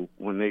do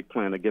when they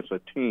playing against a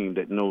team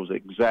that knows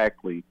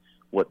exactly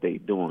what they're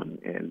doing.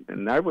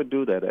 And I would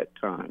do that at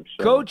times.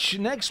 So, Coach,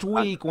 next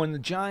week when the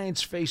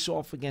Giants face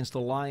off against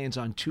the Lions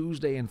on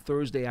Tuesday and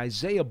Thursday,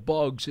 Isaiah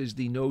Buggs is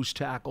the nose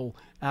tackle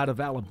out of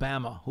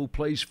Alabama who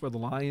plays for the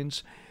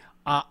Lions.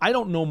 I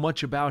don't know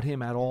much about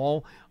him at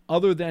all,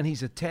 other than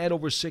he's a tad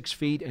over 6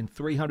 feet and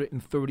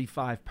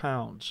 335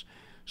 pounds.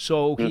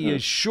 So he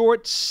is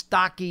short,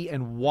 stocky,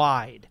 and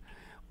wide.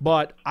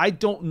 But I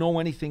don't know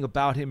anything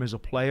about him as a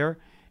player.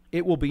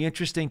 It will be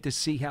interesting to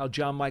see how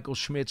John Michael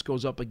Schmitz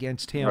goes up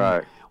against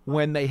him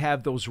when they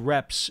have those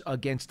reps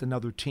against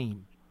another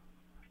team.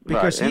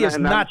 Because he is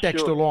not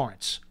Dexter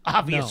Lawrence,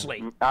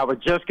 obviously. No, I was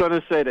just going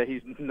to say that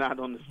he's not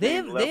on the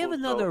same level. They have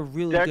another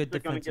really good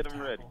defensive tackle.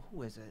 Ready.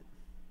 Who is it?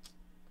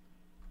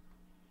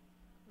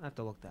 I have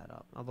to look that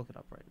up. I'll look it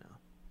up right now.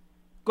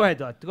 Go ahead,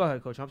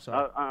 Coach. I'm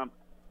sorry.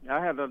 I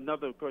have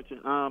another question.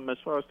 As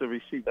far as the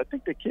receiver, I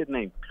think the kid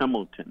named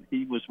Pimpleton.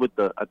 He was with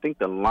the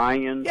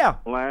Lions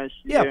last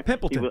year. Yeah,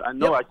 Pimpleton.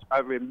 I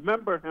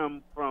remember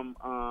him from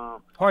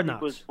Hard Knocks.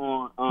 He was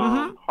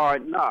on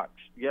Hard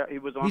Knocks. Yeah, he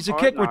was on. He's a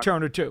Hard kick Knocks.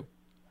 returner too.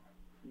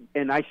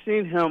 And I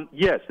seen him.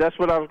 Yes, that's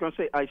what I was going to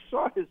say. I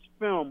saw his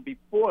film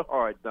before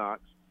Hard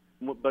Knocks,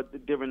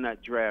 but during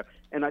that draft,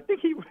 and I think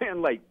he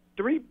ran like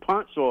 3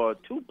 punts or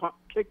 2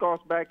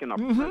 kickoffs back and a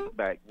punt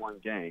back one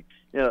game.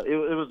 Yeah, it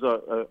was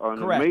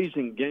an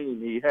amazing game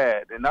he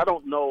had, and I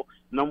don't know.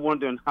 And I'm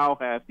wondering how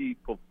have he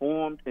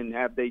performed, and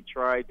have they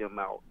tried him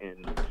out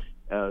in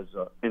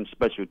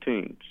special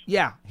teams?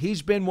 Yeah,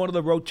 he's been one of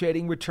the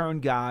rotating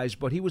return guys,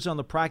 but he was on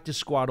the practice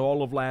squad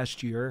all of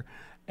last year,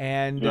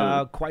 and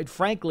quite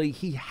frankly,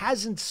 he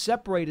hasn't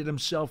separated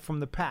himself from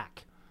the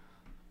pack.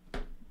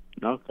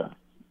 Okay.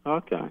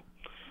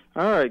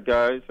 All right,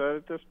 guys.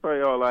 That's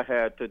probably all I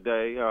had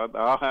today.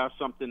 I'll have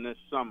something this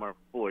summer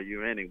for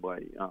you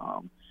anyway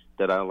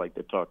that I like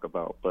to talk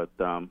about. But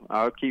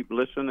I'll keep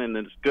listening, and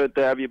it's good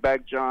to have you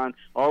back, John.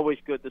 Always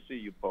good to see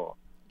you, Paul.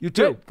 You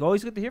too. Good.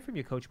 Always good to hear from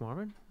you, Coach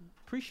Marvin.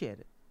 Appreciate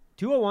it.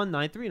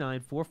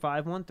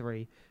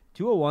 201-939-4513.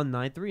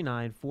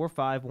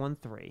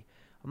 201-939-4513.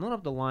 I'm looking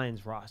up the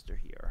Lions roster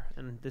here,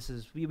 and this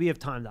is we have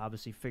time to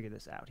obviously figure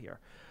this out here.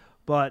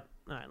 But,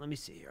 all right, let me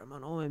see here. I'm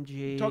on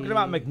OMG. Talking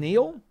about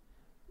McNeil?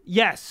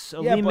 Yes,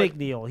 Lee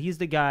McNeil. He's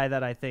the guy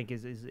that I think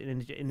is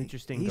an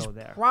interesting go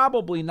there. He's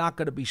probably not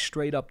going to be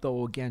straight up,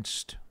 though,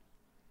 against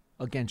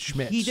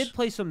Schmitz. He did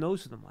play some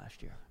nose to them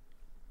last year.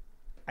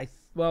 I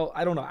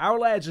don't know. Our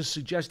lads are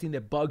suggesting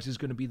that Buggs is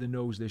going to be the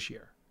nose this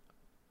year,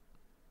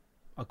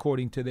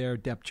 according to their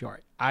depth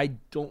chart. I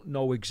don't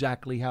know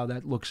exactly how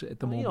that looks at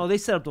the moment. You know, they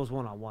set up those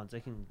one-on-ones. They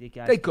could.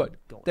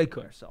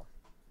 So,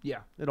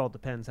 yeah, it all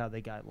depends how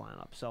they got line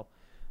up. So,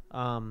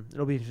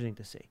 it'll be interesting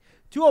to see.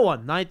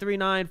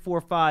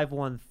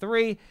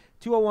 201-939-4513.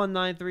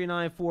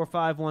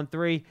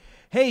 201-939-4513.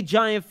 Hey,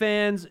 Giant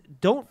fans,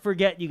 don't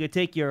forget you can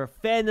take your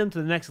fandom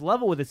to the next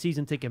level with a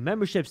season ticket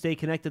membership. Stay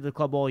connected to the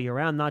club all year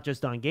round, not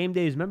just on game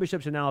days.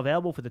 Memberships are now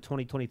available for the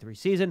 2023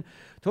 season.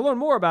 To learn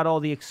more about all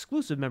the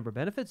exclusive member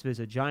benefits,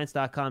 visit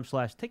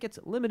giants.com/tickets.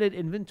 Limited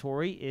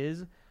inventory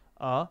is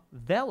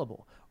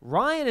available.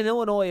 Ryan in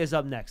Illinois is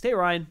up next. Hey,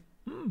 Ryan.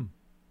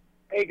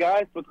 Hey,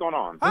 guys. What's going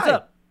on? What's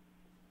up?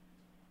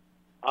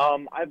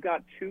 I've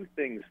got two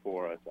things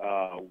for us.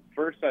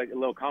 First, a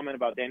little comment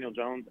about Daniel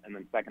Jones, and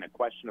then second, a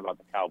question about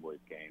the Cowboys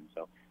game.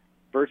 So,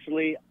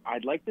 firstly,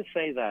 I'd like to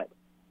say that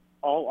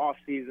all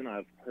offseason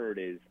I've heard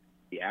is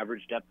the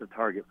average depth of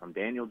target from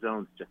Daniel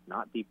Jones just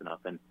not deep enough.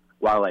 And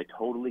while I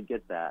totally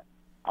get that,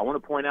 I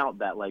want to point out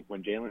that, like,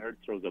 when Jalen Hurts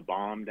throws a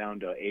bomb down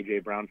to A.J.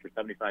 Brown for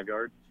 75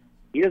 yards,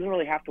 he doesn't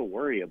really have to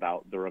worry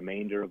about the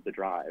remainder of the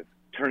drive,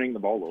 turning the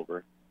ball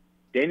over.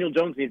 Daniel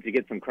Jones needs to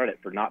get some credit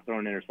for not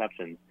throwing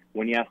interceptions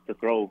when he has to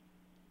throw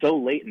so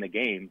late in the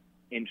game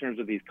in terms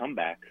of these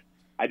comebacks.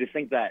 I just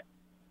think that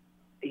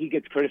he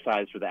gets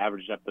criticized for the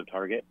average depth of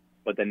target,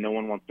 but then no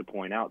one wants to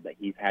point out that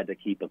he's had to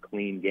keep a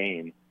clean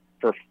game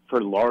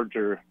for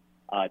larger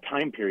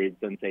time periods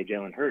than, say,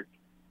 Jalen Hurts.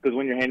 Because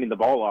when you're handing the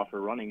ball off or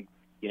running,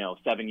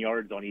 7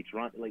 yards on each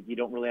run, like, you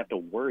don't really have to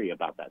worry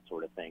about that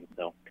sort of thing.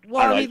 So,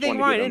 well,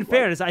 Ryan, in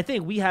fairness, I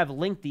think we have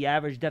linked the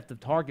average depth of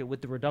target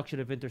with the reduction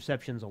of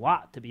interceptions a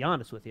lot, to be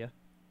honest with you.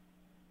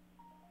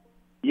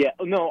 Yeah,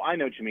 no, I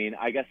know what you mean.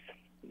 I guess,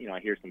 I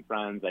hear some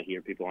friends, I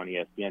hear people on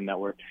ESPN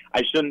Network.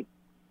 I shouldn't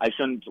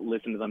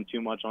listen to them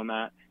too much on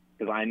that,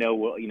 because I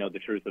know, the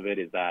truth of it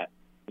is that,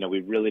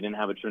 we really didn't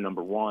have a true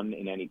number one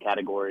in any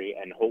category,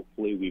 and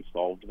hopefully we've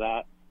solved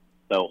that.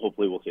 So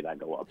hopefully we'll see that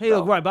go up. Hey,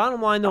 look, right,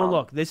 bottom line, though,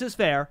 look, this is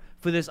fair.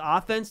 For this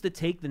offense to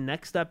take the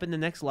next step in the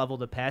next level,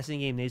 the passing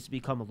game needs to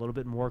become a little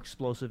bit more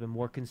explosive and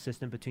more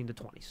consistent between the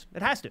 20s.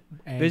 It has to.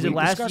 Because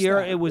last year,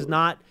 it was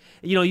not,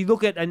 you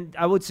look at, and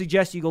I would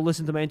suggest you go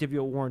listen to my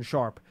interview with Warren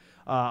Sharp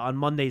on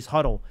Monday's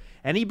Huddle.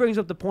 And he brings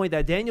up the point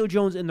that Daniel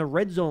Jones in the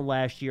red zone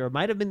last year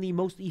might have been the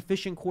most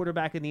efficient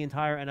quarterback in the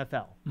entire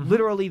NFL. Mm-hmm.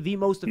 Literally the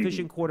most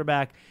efficient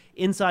quarterback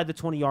inside the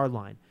 20-yard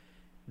line.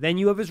 Then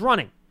you have his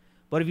running.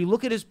 But if you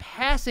look at his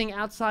passing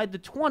outside the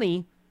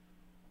 20,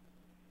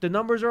 the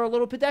numbers are a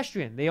little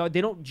pedestrian. They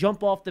don't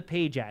jump off the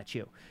page at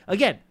you.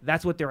 Again,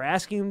 that's what they're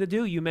asking him to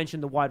do. You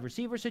mentioned the wide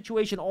receiver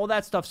situation. All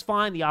that stuff's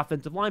fine. The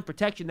offensive line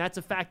protection, that's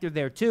a factor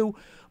there too.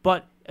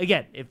 But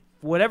again, if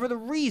whatever the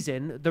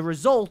reason, the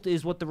result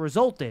is what the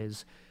result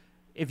is.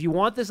 If you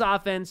want this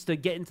offense to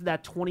get into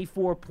that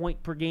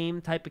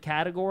 24-point-per-game type of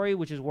category,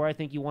 which is where I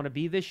think you want to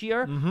be this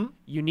year,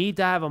 you need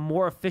to have a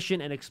more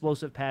efficient and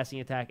explosive passing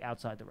attack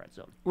outside the red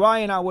zone.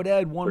 Ryan, I would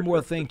add one more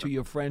thing to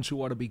your friends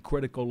who ought to be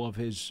critical of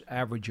his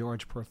average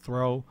yards per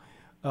throw.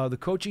 The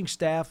coaching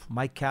staff,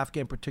 Mike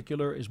Kafka in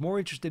particular, is more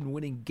interested in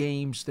winning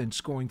games than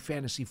scoring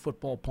fantasy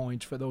football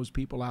points for those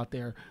people out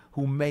there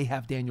who may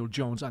have Daniel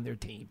Jones on their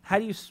team. How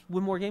do you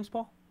win more games,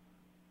 Paul?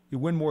 You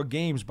win more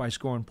games by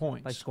scoring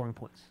points. By scoring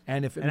points.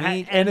 And if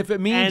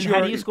it means how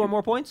do you score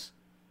more points?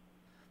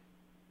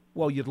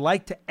 Well, you'd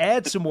like to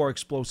add some more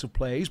explosive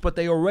plays, but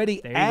they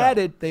already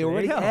added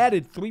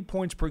 3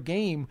 points per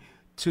game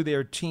to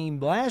their team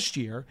last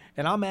year,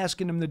 and I'm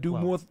asking them to do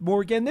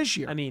more again this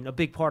year. I mean, a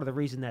big part of the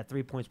reason that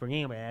 3 points per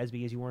game is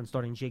because you weren't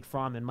starting Jake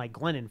Fromm and Mike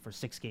Glennon for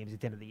 6 games at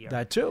the end of the year.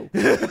 That too.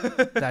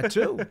 That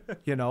too,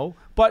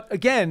 But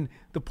again,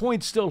 the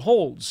point still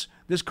holds.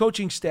 This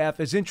coaching staff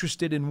is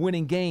interested in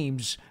winning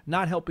games,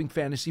 not helping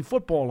fantasy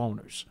football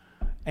owners.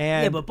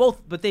 And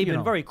but they've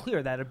been very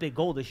clear that a big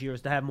goal this year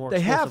is to have more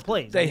explosive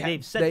plays.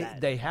 They've said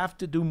that. They have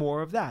to do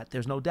more of that.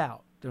 There's no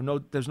doubt.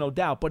 There's no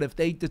doubt. But if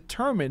they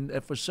determine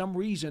that for some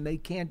reason they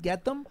can't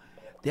get them,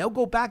 they'll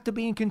go back to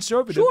being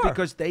conservative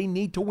because they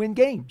need to win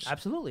games.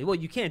 Absolutely. Well,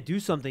 you can't do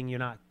something you're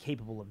not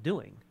capable of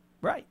doing.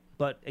 Right.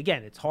 But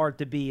again, it's hard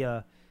to be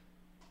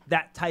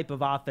that type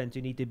of offense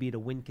you need to be to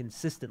win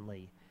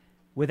consistently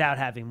without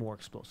having more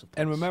explosive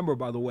plays. And remember,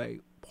 by the way,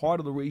 part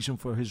of the reason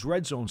for his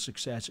red zone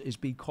success is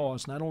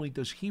because not only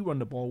does he run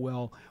the ball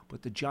well,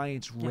 but the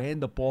Giants ran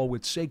the ball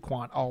with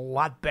Saquon a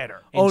lot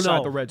better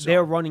inside the red zone.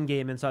 Their running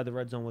game inside the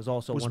red zone was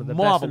also one of the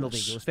best in the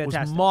league. It was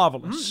fantastic. It was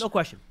marvelous. No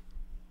question.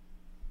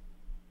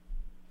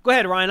 Go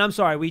ahead, Ryan. I'm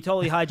sorry. We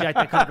totally hijacked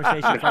the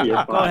conversation from you.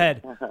 Go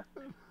ahead.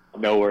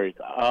 No worries.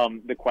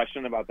 The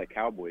question about the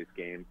Cowboys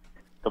game,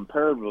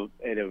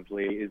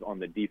 comparatively, is on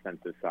the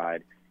defensive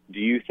side. Do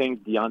you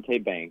think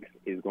Deonte Banks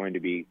is going to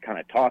be kind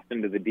of tossed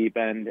into the deep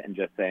end and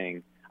just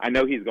saying, I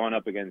know he's gone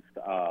up against,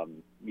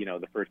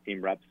 the first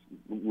team reps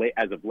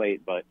as of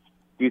late, but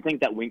do you think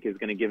that Wink is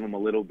going to give him a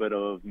little bit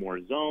of more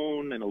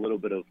zone and a little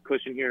bit of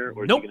cushion here?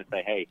 Or is he going to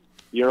say, hey,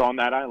 you're on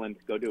that island,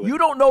 go do it? You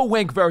don't know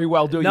Wink very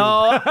well, do you?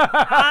 No,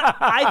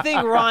 I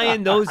think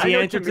Ryan knows the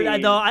answer to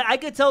that. No, I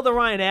could tell that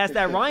Ryan asked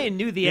that. Ryan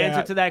knew the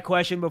answer to that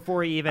question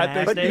before he even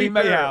asked it. He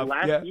may have.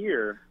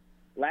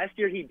 Last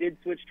year, he did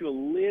switch to a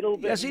little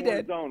bit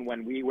more zone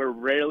when we were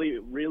really,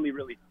 really,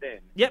 really thin.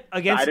 Yep, I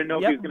didn't know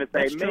if he was going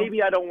to say,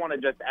 maybe I don't want to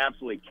just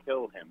absolutely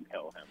kill him.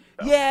 So,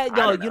 yeah,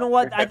 no, you know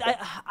what?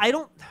 I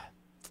don't –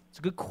 it's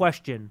a good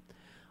question.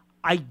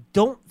 I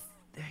don't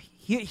 –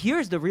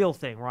 here's the real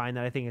thing, Ryan,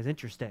 that I think is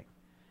interesting.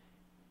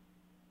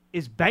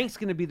 Is Banks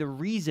going to be the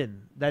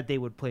reason that they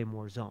would play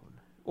more zone?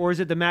 Or is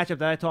it the matchup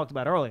that I talked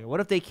about earlier? What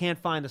if they can't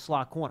find a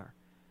slot corner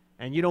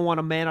and you don't want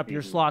to man up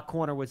your slot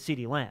corner with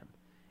CeeDee Lamb?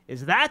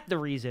 Is that the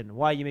reason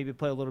why you maybe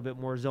play a little bit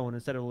more zone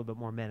instead of a little bit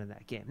more man in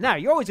that game? Now,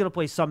 you're always going to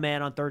play some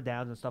man on third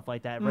downs and stuff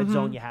like that. Red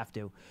zone, you have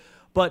to.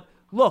 But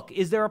look,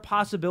 is there a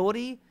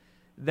possibility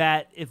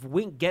that if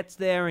Wink gets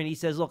there and he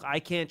says, look, I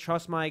can't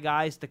trust my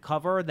guys to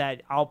cover,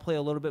 that I'll play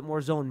a little bit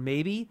more zone?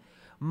 Maybe.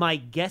 My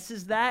guess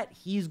is that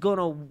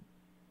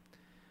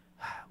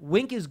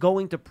Wink is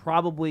going to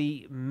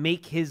probably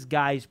make his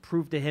guys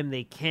prove to him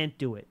they can't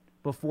do it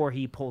before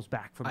he pulls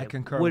back from it. I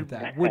concur with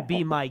that. Would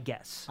be my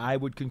guess. I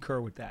would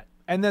concur with that.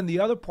 And then the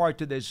other part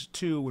to this,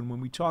 too, and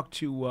when we talked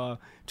to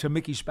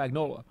Mickey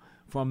Spagnola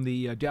from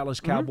the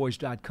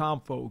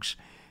DallasCowboys.com folks,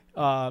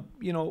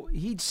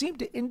 he seemed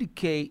to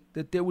indicate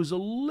that there was a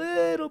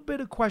little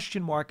bit of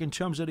question mark in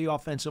terms of the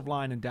offensive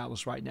line in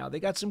Dallas right now. They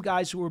got some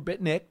guys who are a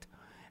bit nicked,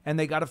 and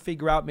they got to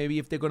figure out maybe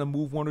if they're going to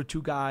move one or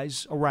two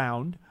guys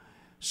around.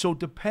 So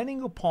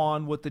depending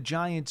upon what the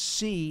Giants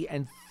see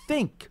and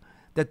think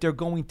that they're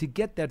going to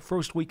get that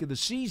first week of the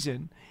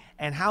season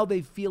and how they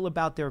feel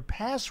about their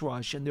pass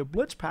rush and their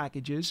blitz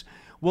packages,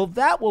 well,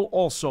 that will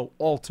also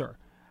alter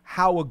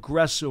how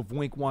aggressive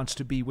Wink wants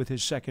to be with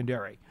his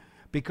secondary.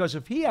 Because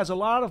if he has a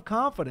lot of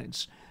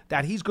confidence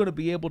that he's going to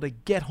be able to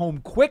get home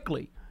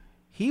quickly,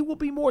 he will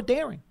be more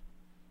daring.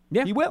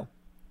 Yeah. He will.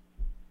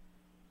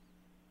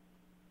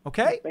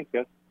 Okay? Thank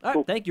you. All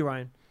right, thank you,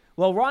 Ryan.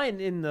 Well, Ryan,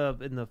 in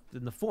the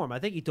forum, I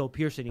think he told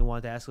Pearson he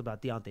wanted to ask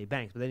about Deonte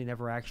Banks, but then he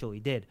never actually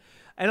did.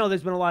 I know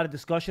there's been a lot of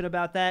discussion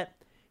about that.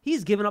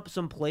 He's given up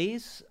some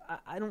plays.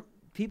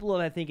 People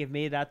I think have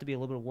made it out to be a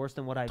little bit worse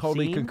than what I've seen.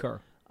 Totally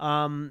concur.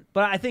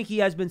 But I think he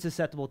has been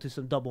susceptible to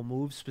some double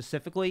moves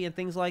specifically and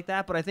things like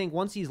that. But I think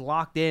once he's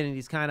locked in and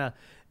he's kind of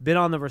been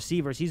on the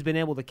receivers, he's been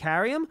able to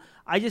carry him.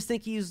 I just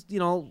think he's,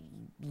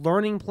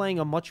 learning playing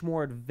a much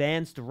more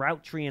advanced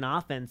route tree and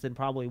offense than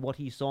probably what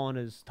he saw in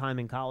his time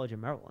in college in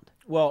Maryland.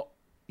 Well,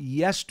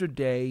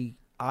 yesterday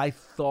I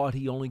thought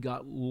he only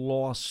got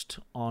lost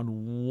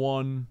on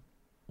one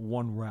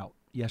route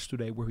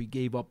yesterday where he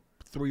gave up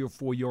 3 or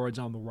 4 yards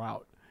on the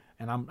route.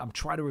 And I'm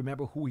trying to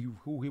remember who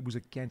he was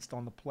against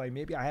on the play.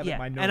 Maybe I have it in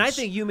my notes. And I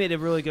think you made a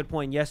really good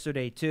point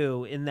yesterday,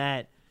 too, in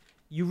that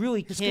you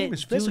really can't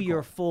do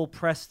your full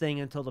press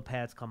thing until the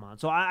pads come on.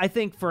 So I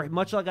think for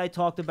much like I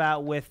talked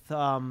about with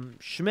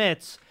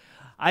Schmitz,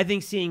 I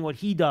think seeing what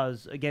he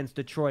does against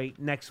Detroit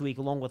next week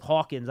along with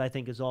Hawkins, I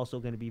think is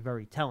also going to be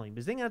very telling.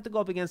 Because they're going to have to go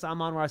up against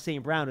Amon-Ra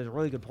St. Brown, who's a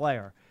really good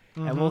player.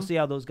 Mm-hmm. And we'll see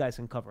how those guys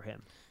can cover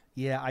him.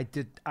 Yeah,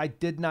 I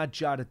did not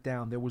jot it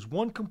down. There was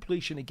one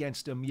completion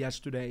against him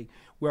yesterday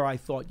where I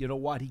thought, you know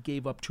what, he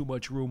gave up too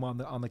much room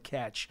on the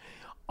catch.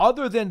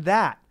 Other than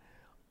that,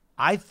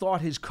 I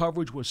thought his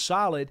coverage was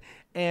solid.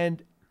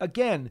 And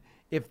again,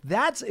 if the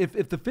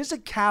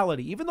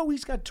physicality, even though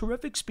he's got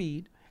terrific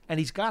speed and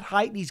he's got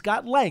height and he's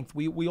got length,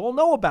 we all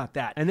know about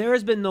that. And there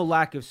has been no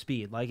lack of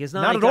speed. Like it's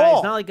not at all.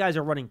 It's not like guys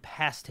are running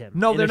past him.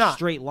 No, they're not.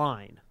 Straight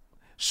line.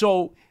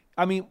 So,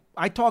 I mean,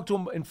 I talked to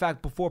him, in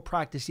fact, before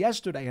practice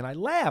yesterday, and I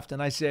laughed,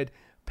 and I said,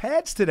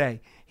 pads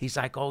today. He's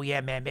like, oh, yeah,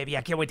 man, maybe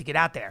I can't wait to get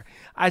out there.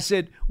 I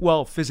said,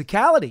 well,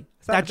 physicality.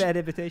 It's not a bad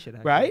invitation,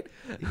 actually.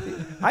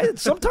 Right?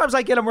 Sometimes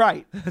I get him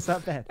right. It's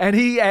not bad.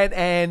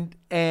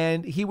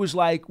 And he was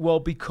like, well,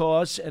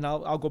 because, and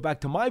I'll go back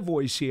to my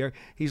voice here,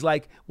 he's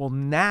like, well,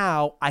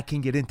 now I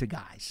can get into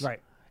guys. Right.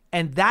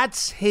 And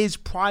that's his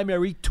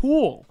primary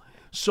tool.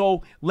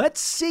 So let's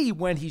see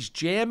when he's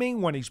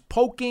jamming, when he's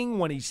poking,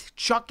 when he's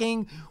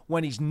chucking,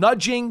 when he's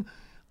nudging.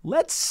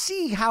 Let's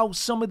see how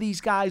some of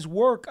these guys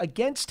work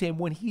against him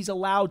when he's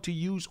allowed to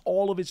use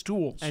all of his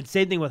tools. And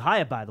same thing with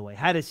Hyatt, by the way.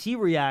 How does he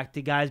react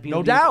to guys being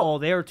able to use use all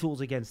their tools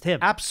against him?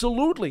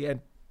 Absolutely. And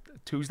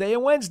Tuesday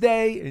and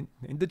Wednesday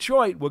in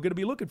Detroit, we're going to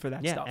be looking for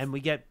that stuff. Yeah, and we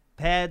get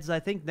pads,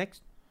 I think,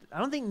 I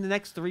don't think the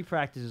next 3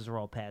 practices are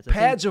all pads.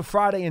 Pads are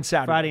Friday and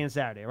Saturday. Friday and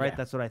Saturday, right? Yeah.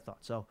 That's what I thought.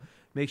 So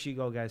make sure you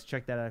go, guys.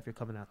 Check that out if you're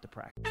coming out to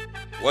practice.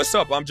 What's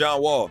up? I'm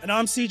John Wall. And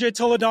I'm CJ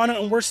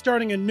Toledano, and we're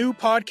starting a new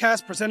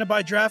podcast presented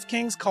by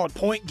DraftKings called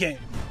Point Game.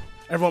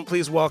 Everyone,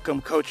 please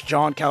welcome Coach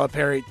John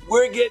Calipari.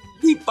 We're getting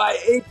beat by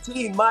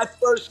 18. My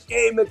first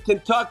game in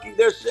Kentucky,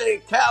 they're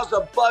saying Cal's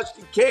a bust.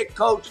 He can't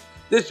coach.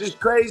 This is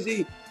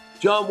crazy.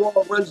 John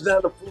Wall runs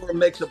down the floor and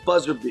makes a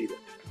buzzer beater.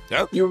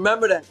 Yep. You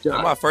remember that, John?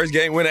 That's my first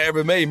game winner I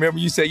ever made. Remember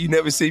you said you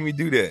never seen me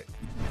do that.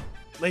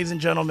 Ladies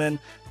and gentlemen,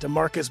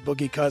 DeMarcus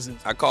Boogie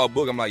Cousins. I called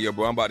Boog. I'm like, yo,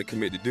 bro, I'm about to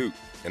commit to Duke.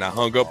 And I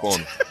hung up on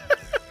him.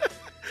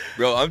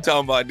 Bro, I'm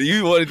talking about, do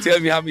you want to tell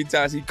me how many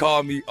times he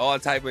called me all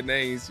type of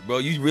names? Bro,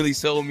 you really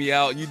sold me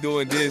out. You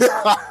doing this.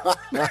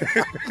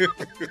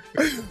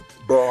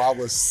 Bro, I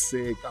was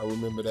sick. I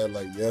remember that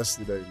like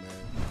yesterday,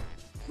 man.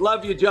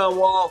 Love you, John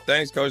Wall.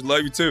 Thanks, Coach.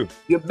 Love you, too.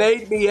 You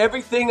made me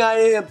everything I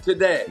am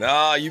today.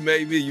 Nah, you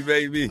made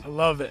me. I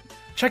love it.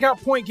 Check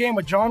out Point Game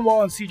with John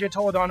Wall and CJ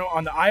Toledano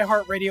on the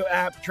iHeartRadio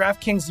app,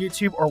 DraftKings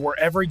YouTube, or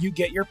wherever you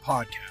get your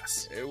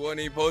podcasts. It wasn't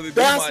even supposed to be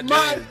That's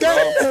my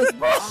dance,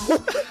 bro.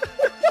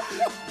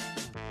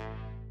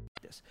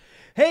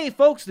 Hey,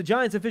 folks, the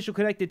Giants' official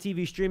connected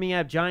TV streaming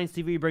app, Giants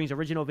TV, brings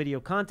original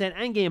video content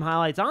and game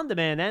highlights on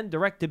demand and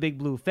direct to Big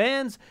Blue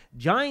fans.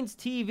 Giants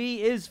TV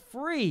is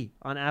free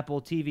on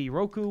Apple TV,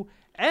 Roku,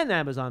 and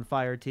Amazon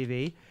Fire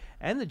TV,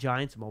 and the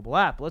Giants mobile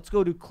app. Let's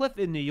go to Cliff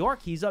in New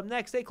York. He's up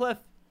next. Hey, Cliff.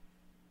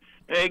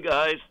 Hey,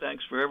 guys.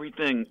 Thanks for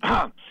everything.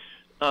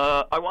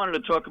 I wanted to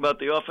talk about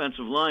the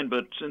offensive line,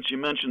 but since you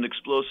mentioned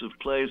explosive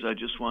plays, I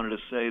just wanted to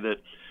say that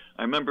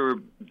I remember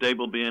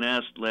Dable being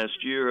asked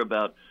last year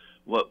about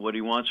what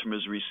he wants from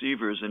his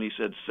receivers, and he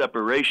said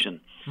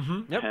separation.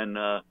 Mm-hmm.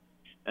 Yep.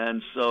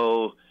 And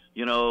so,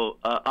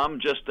 I'm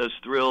just as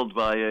thrilled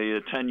by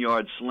a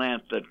 10-yard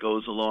slant that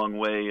goes a long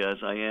way as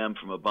I am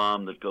from a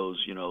bomb that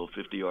goes,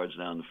 50 yards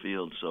down the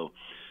field. So,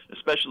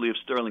 especially if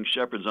Sterling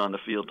Shepard's on the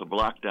field to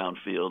block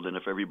downfield, and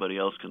if everybody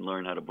else can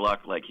learn how to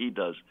block like he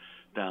does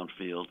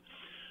downfield.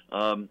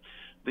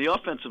 The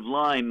offensive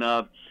line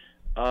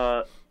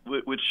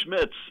with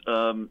Schmitz,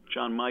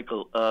 John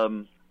Michael,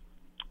 I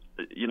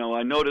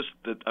noticed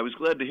that I was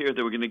glad to hear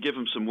they were going to give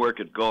him some work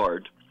at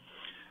guard,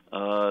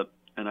 and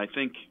I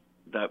think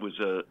that was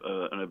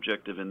an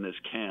objective in this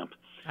camp.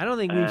 I don't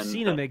think we've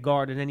seen him at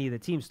guard in any of the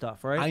team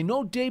stuff, right? I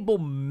know Dable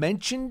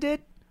mentioned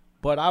it,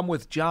 but I'm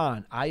with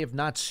John. I have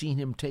not seen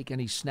him take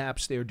any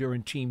snaps there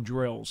during team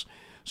drills.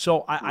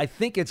 So I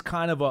think it's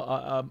kind of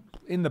a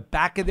in the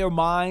back of their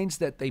minds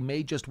that they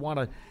may just want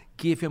to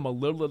give him a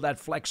little of that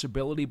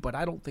flexibility, but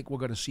I don't think we're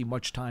going to see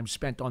much time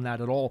spent on that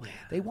at all.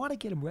 They want to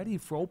get him ready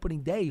for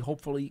opening day,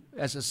 hopefully,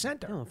 as a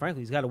center. No,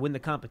 frankly, he's got to win the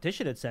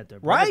competition at center.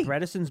 Right.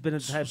 Bredeson's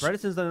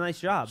done a nice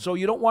job. So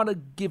you don't want to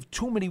give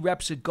too many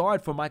reps at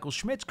guard for Michael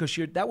Schmitz because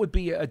that would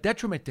be a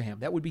detriment to him.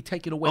 That would be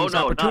taking away his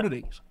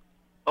opportunities.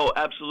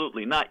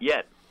 Absolutely. Not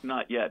yet.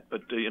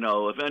 But,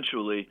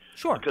 eventually.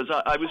 Sure. Because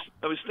I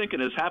was thinking,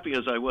 as happy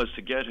as I was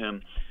to get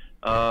him,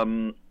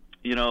 I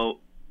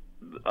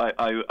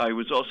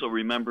was also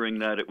remembering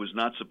that it was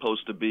not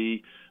supposed to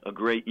be a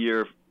great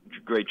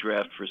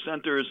draft for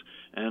centers,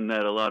 and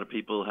that a lot of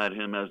people had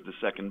him as the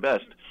second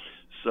best.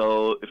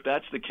 So if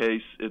that's the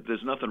case,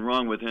 there's nothing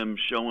wrong with him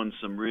showing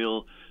some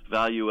real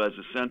value as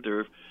a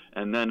center,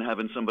 and then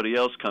having somebody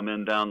else come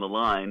in down the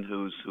line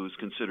who's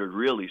considered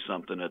really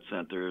something at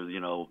center,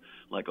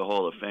 like a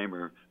Hall of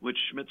Famer, which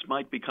Schmitz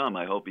might become.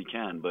 I hope he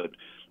can. But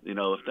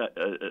if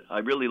that, I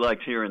really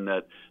liked hearing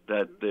that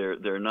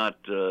they're not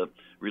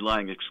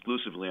relying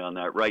exclusively on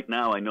that. Right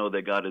now, I know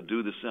they got to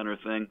do the center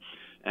thing,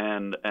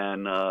 and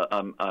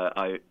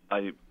I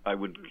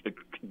would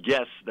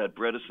guess that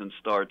Bredesen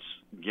starts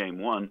game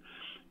one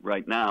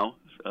right now.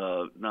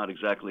 Not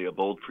exactly a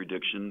bold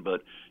prediction,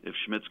 but if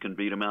Schmitz can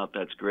beat him out,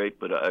 that's great.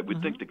 But I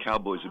would think the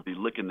Cowboys would be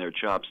licking their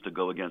chops to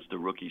go against a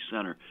rookie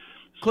center.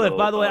 Cliff,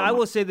 by the way, I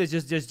will say this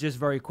just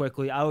very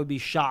quickly. I would be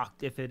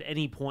shocked if at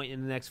any point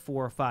in the next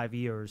 4 or 5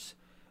 years,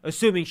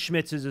 assuming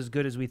Schmitz is as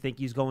good as we think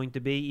he's going to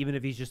be, even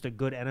if he's just a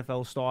good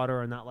NFL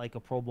starter and not like a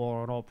Pro Bowl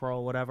or an All-Pro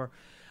or whatever,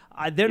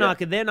 they're not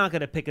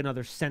going to pick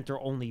another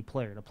center-only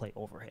player to play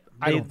over him.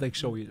 I don't think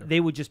so either. They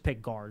would just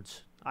pick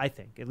guards, I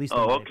think, at least.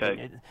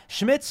 Okay.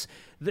 Schmitz,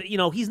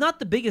 he's not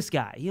the biggest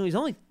guy. He's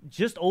only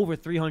just over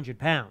 300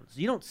 pounds.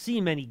 You don't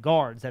see many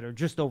guards that are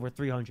just over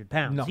 300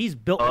 pounds. No. He's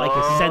built like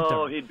a center.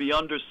 Oh, he'd be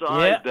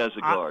undersized as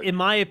a guard. In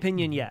my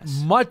opinion,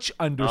 yes. Much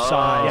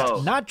undersized,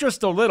 Oh. not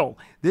just a little.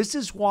 This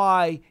is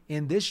why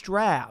in this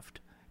draft,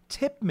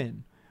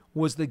 Tippmann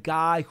was the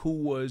guy who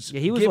was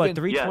he was given,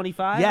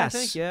 325, yes. I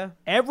think, yeah.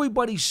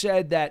 Everybody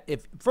said that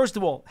first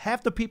of all,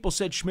 half the people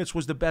said Schmitz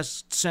was the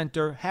best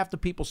center, half the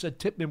people said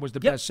Tippmann was the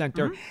best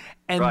center.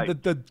 And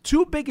the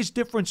two biggest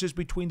differences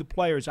between the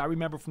players I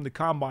remember from the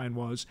Combine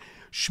was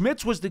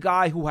Schmitz was the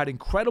guy who had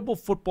incredible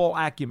football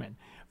acumen,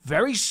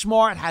 very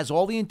smart, has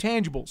all the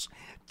intangibles.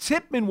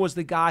 Tippmann was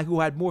the guy who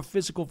had more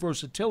physical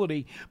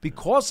versatility.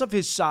 Because of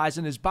his size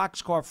and his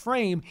boxcar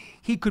frame,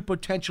 he could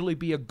potentially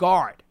be a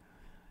guard.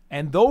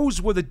 And those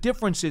were the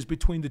differences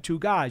between the two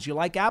guys. You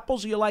like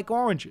apples or you like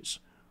oranges?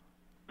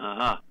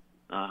 Well,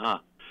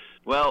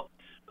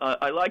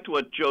 I liked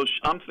what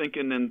I'm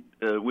thinking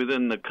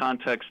within the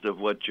context of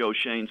what Joe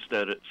Shane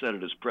said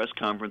at his press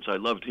conference. I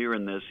loved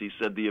hearing this. He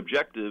said the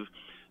objective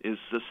is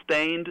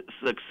sustained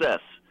success.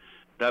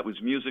 That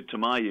was music to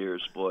my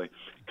ears, boy.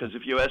 Because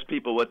if you ask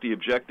people what the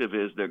objective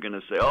is, they're going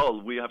to say,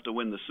 "Oh, we have to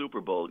win the Super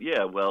Bowl."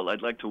 Yeah, well,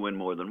 I'd like to win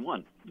more than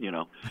one,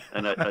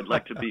 and I'd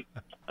like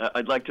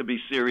to be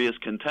serious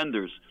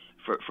contenders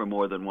for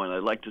more than one.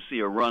 I'd like to see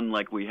a run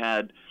like we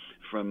had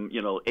from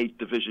 8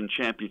 division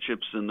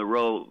championships in the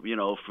row,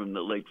 from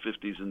the late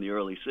 50s and the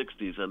early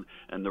 60s,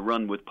 and the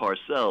run with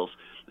Parcells.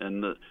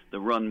 And the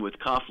run with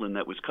Coughlin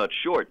that was cut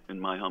short,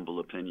 in my humble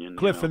opinion.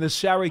 Cliff, in the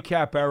salary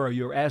cap era,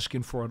 you're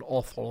asking for an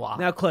awful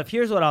lot. Now, Cliff,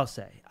 here's what I'll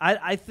say.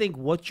 I think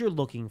what you're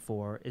looking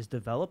for is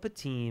develop a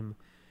team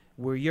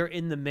where you're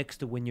in the mix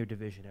to win your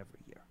division every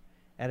year.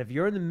 And if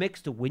you're in the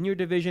mix to win your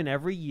division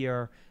every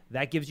year,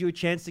 that gives you a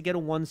chance to get a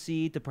 1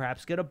 seed, to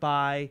perhaps get a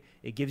bye.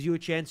 It gives you a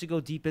chance to go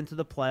deep into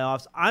the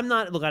playoffs. I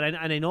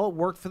know it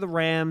worked for the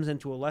Rams,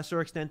 and to a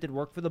lesser extent it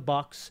worked for the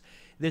Bucks.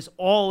 This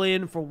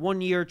all-in for 1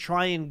 year,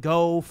 try and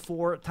go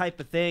for type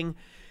of thing.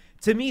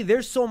 To me,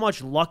 there's so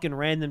much luck and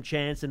random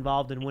chance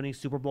involved in winning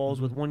Super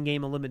Bowls with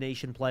one-game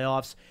elimination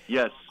playoffs.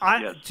 Yes.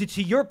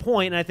 To your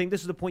point, and I think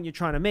this is the point you're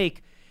trying to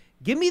make,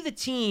 give me the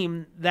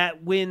team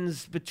that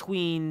wins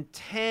between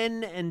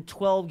 10 and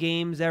 12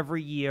 games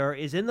every year,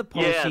 is in the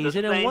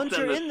postseason, and once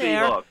you're in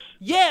there,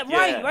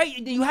 right,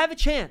 you have a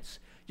chance.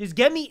 Just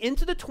get me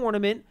into the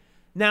tournament,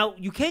 Now,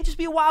 you can't just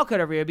be a wild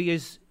card every year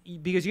because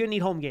you're going to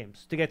need home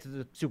games to get to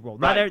the Super Bowl.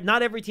 Right.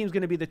 Not every team's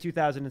going to be the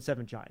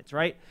 2007 Giants,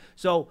 right?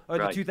 So, or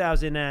the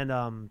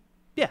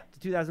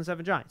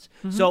 2007 Giants.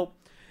 Mm-hmm. So,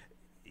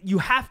 you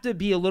have to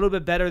be a little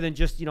bit better than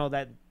just,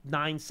 that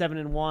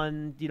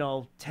 9-7-1,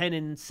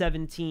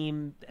 10-7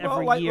 team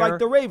every year. Like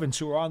the Ravens,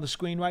 who are on the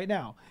screen right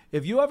now.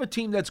 If you have a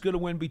team that's going to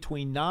win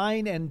between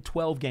 9 and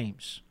 12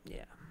 games,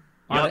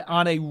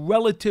 on a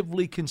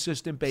relatively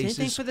consistent basis,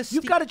 Same thing for the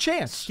you've got a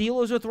chance.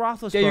 Steelers with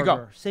Roethlisberger. There you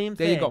go. Same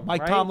thing. There you go.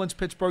 Mike right? Tomlin's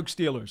Pittsburgh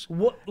Steelers.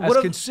 What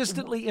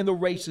Consistently in the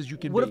race as you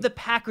can be. What have the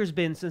Packers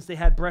been since they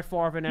had Brett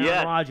Favre and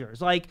Aaron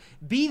Rodgers? Like,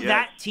 be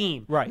that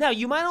team. Right. Now,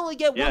 you might only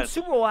get one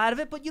Super Bowl out of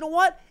it, but you know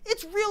what?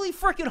 It's really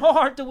freaking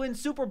hard to win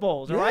Super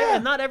Bowls, all right?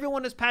 And not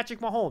everyone is Patrick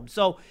Mahomes.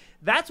 So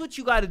that's what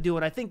you got to do,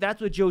 and I think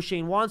that's what Joe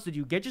Shane wants to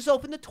do. Get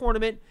yourself in the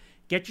tournament.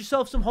 Get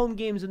yourself some home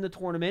games in the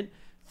tournament.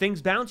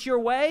 Things bounce your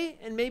way,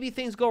 and maybe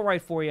things go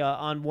right for you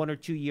on 1 or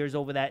 2 years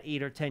over that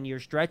 8 or 10 year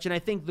stretch. And I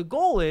think the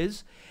goal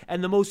is,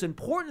 and the most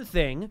important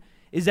thing,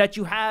 is that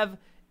you have,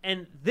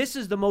 and this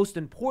is the most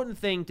important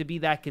thing to be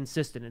that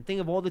consistent. And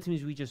think of all the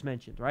teams we just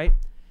mentioned, right?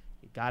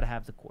 You got to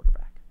have the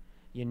quarterback.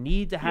 You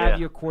need to have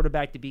your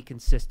quarterback to be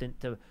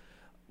consistent, to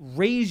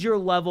raise your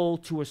level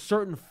to a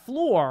certain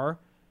floor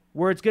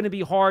where it's going to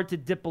be hard to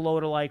dip below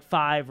to like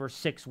 5 or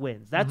 6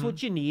 wins. That's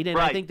what you need. And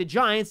I think the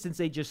Giants, since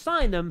they just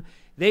signed him,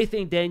 they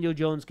think Daniel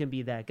Jones can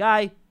be that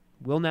guy.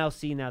 We'll now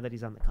see now that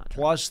he's on the contract.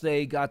 Plus,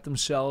 they got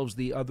themselves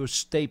the other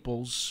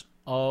staples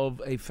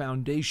of a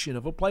foundation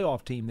of a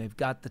playoff team. They've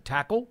got the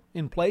tackle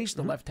in place,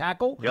 the left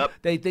tackle. Yep.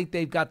 They think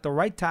they've got the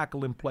right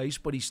tackle in place,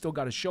 but he's still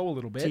got to show a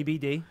little bit.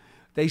 TBD.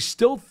 They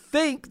still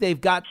think they've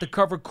got the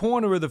cover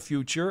corner of the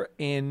future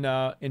in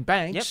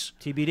Banks.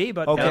 Yep, TBD,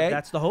 but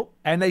that's the hope.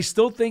 And they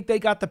still think they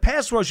got the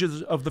pass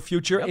rushers of the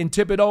future in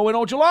Thibodeau and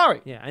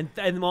Ojolari. Yeah,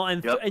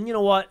 and you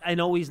know what? I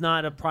know he's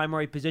not a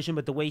primary position,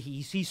 but the way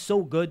he's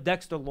so good,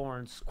 Dexter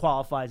Lawrence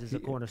qualifies as a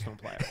cornerstone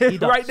player. He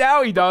does. Right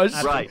now he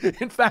does. Right.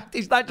 In fact,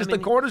 he's not just a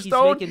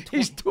cornerstone.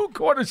 He's 2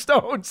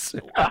 cornerstones.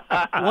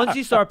 Once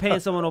you start paying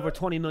someone over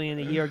 $20 million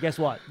a year, guess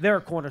what? They're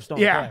a cornerstone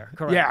player.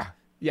 Correct.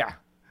 Yeah.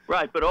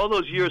 Right, but all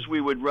those years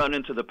we would run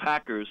into the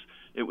Packers,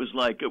 it was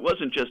like, it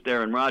wasn't just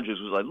Aaron Rodgers.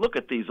 It was like, look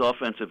at these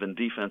offensive and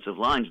defensive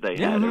lines they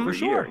had every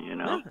year,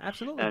 Yeah,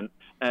 absolutely.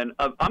 And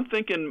I'm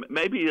thinking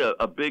maybe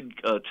a big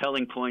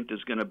telling point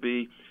is going to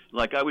be,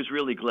 like, I was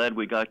really glad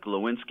we got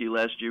Glowinski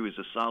last year. He was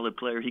a solid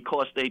player. He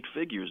cost 8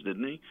 figures,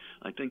 didn't he?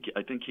 I think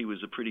he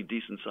was a pretty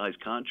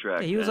decent-sized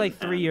contract. Yeah, he was like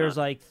 3 years,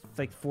 like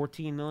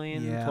 $14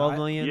 million, $12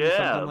 million,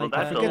 something like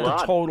that's that. a lot.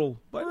 The total.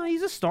 But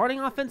he's a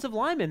starting offensive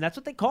lineman. That's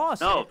what they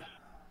cost. No.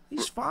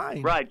 He's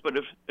fine. Right, but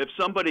if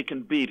somebody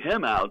can beat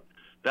him out,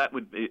 that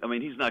would be, I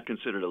mean, he's not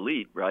considered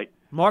elite, right?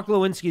 Mark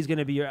Lewinsky is going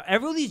to be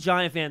every of these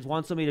Giant fans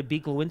want somebody to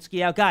beat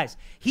Lewinsky out. Guys,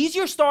 he's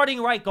your starting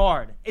right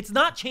guard. It's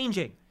not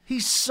changing.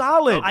 He's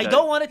solid. I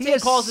don't want to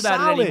take calls about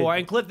solid. it anymore.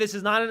 And Cliff, this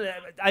is not.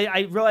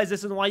 I realize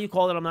this isn't why you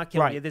called it. I'm not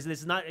killing you. This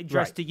is not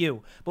addressed to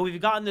you. But we've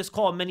gotten this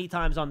call many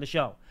times on the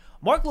show.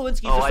 Mark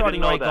Lewinsky is the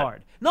starting right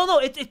guard. No,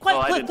 it's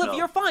Cliff,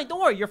 you're fine.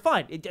 Don't worry, you're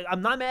fine.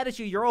 I'm not mad at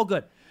you. You're all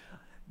good.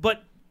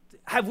 But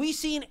have we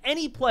seen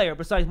any player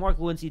besides Mark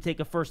Lewinsky take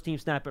a first-team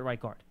snap at right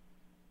guard?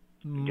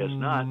 Guess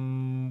not.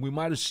 We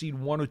might have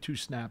seen 1 or 2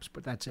 snaps,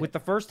 but that's it. With the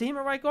first team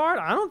at right guard?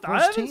 I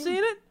haven't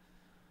seen it.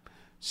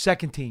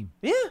 Second team.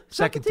 Yeah,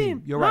 second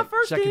team. You're not right.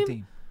 First second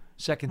team.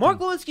 Second Mark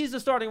team. Lewinsky is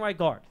the starting right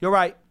guard. You're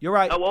right.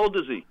 How old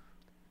is he?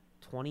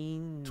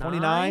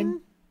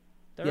 29.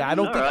 Yeah,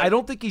 I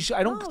don't think he's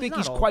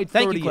quite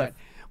 30 yet.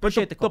 But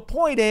the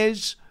point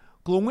is,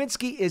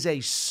 Glowinski is a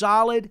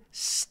solid,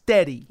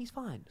 steady. He's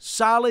fine.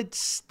 Solid,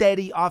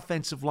 steady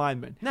offensive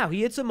lineman. Now,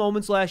 he had some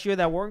moments last year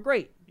that weren't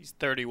great. He's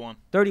 31.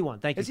 31,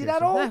 thank you. Is he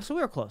that old? Yeah, so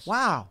we were close.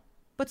 Wow.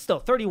 But still,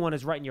 31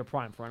 is right in your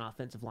prime for an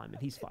offensive lineman.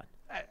 He's fine.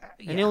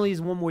 And he only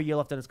has 1 more year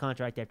left on his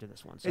contract after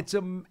this one. So. It's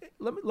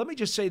let me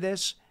just say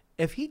this.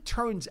 If he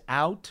turns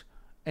out,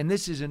 and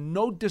this is in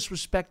no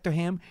disrespect to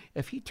him,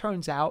 if he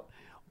turns out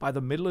by the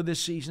middle of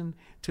this season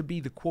to be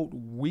the, quote,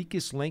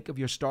 weakest link of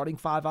your starting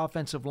 5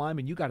 offensive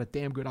linemen, you got a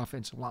damn good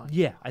offensive line.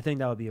 Yeah, I think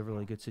that would be a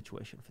really good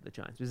situation for the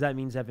Giants because that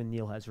means Evan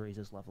Neal has raised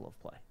his level of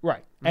play.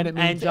 Right. And it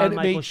means John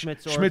Michael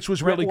Schmitz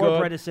was really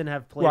good. Or Bredesen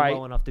have played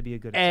well enough to be a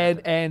good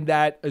and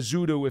that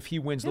Azudu, if he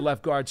wins the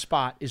left guard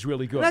spot, is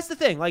really good. And that's the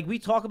thing. Like, we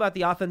talk about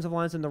the offensive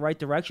lines in the right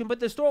direction, but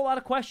there's still a lot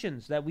of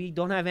questions that we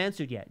don't have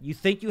answered yet. You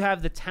think you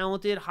have the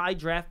talented high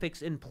draft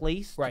picks in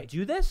place to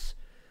do this,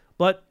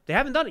 but they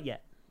haven't done it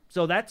yet.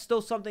 So that's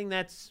still something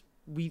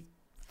we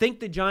think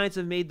the Giants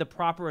have made the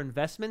proper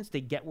investments to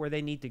get where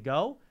they need to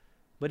go.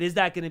 But is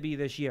that going to be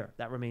this year?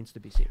 That remains to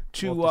be seen.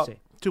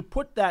 To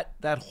put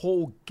that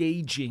whole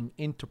gauging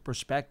into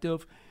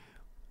perspective,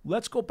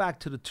 let's go back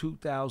to the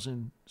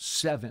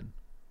 2007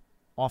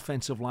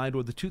 offensive line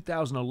or the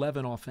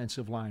 2011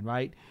 offensive line,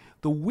 right?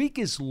 The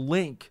weakest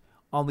link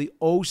on the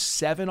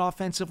 07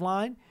 offensive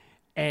line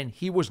and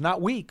he was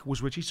not weak,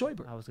 was Richie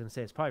Soyber. I was going to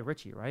say it's probably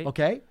Richie, right?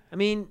 Okay. I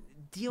mean,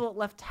 deal at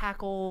left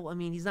tackle. I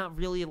mean, he's not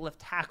really a left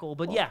tackle,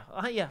 but yeah.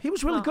 He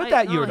was really good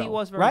that year, though. He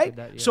was very right? good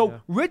that year.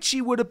 So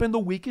Richie would have been the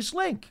weakest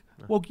link.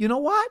 Well, you know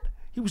what?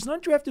 He was an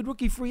undrafted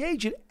rookie free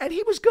agent, and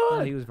he was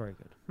good. He was very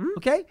good.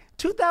 Okay?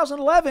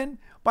 2011,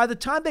 by the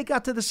time they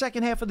got to the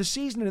second half of the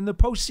season and in the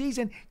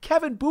postseason,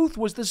 Kevin Booth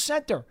was the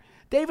center.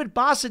 David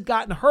Boss had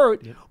gotten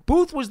hurt. Yep.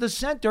 Booth was the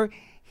center.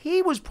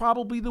 He was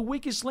probably the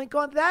weakest link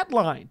on that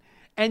line.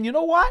 And you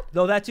know what?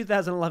 Though that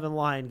 2011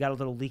 line got a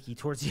little leaky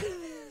towards the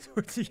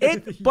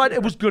end. But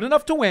it was good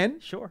enough to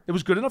win. Sure. It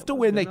was good enough to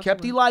win. They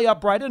kept Eli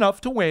upright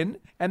enough to win,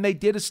 and they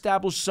did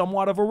establish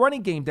somewhat of a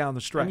running game down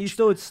the stretch. And you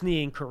still had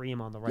Snee and Kareem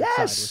on the right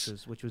side,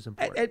 which was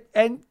important.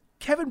 And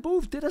Kevin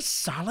Booth did a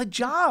solid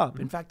job.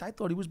 In fact, I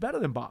thought he was better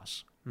than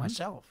Boss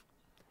myself.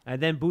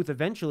 And then Booth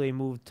eventually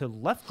moved to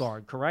left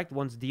guard, correct?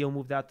 Once Dio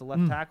moved out to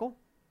left tackle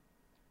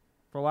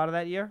for a lot of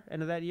that year,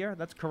 end of that year.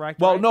 That's correct.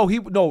 Well,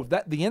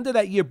 right? the end of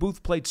that year,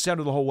 Booth played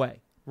center the whole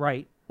way.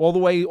 Right. All the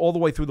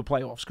way through the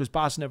playoffs because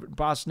Boss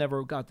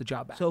never got the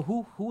job back. So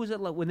who was it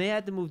when they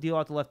had to move Dio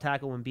out to left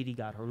tackle when Beatty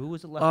got hurt? Who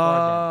was it left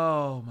guard then?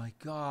 Oh my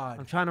God!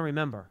 I'm trying to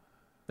remember.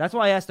 That's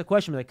why I asked the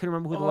question, but I couldn't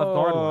remember who the left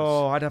guard was.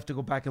 Oh, I'd have to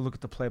go back and look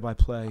at the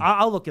play-by-play.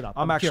 I'll look it up.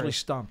 I'm actually curious.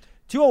 stumped.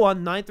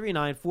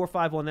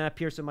 201-939-4519. That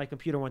Pearson, my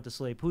computer went to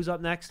sleep. Who's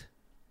up next?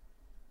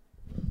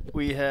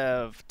 We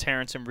have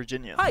Terrence in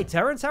Virginia. Hi,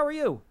 Terrence. How are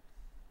you?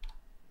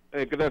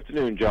 Hey, good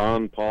afternoon,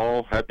 John,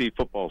 Paul. Happy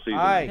football season.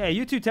 Hi. Hey,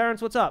 you too,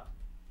 Terrence. What's up?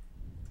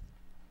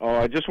 Oh,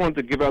 I just wanted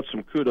to give out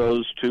some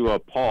kudos to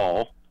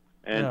Paul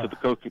and to the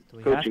coaching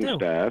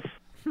staff.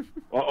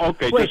 Well,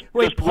 okay, wait,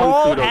 just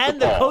Paul one kudos and to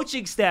the Paul.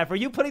 coaching staff. Are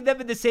you putting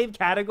them in the same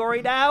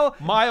category now?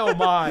 My, oh,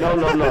 my.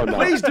 No.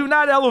 Please do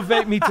not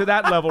elevate me to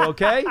that level,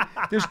 okay?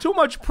 There's too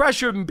much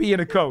pressure in being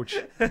a coach.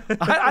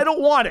 I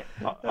don't want it.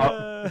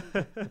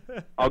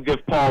 I'll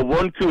give Paul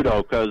one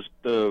kudo because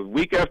the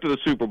week after the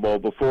Super Bowl,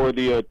 before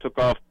the took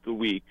off the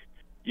week,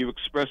 you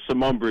expressed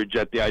some umbrage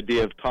at the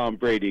idea of Tom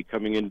Brady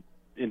coming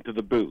into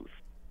the booth.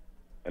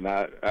 And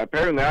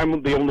apparently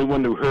I'm the only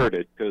one who heard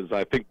it because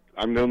I think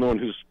I'm the only one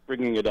who's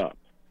bringing it up.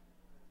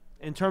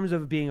 In terms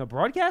of being a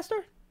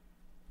broadcaster?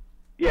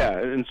 Yeah,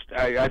 and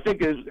I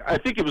think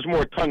it was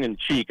more tongue in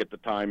cheek at the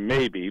time,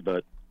 maybe,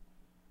 but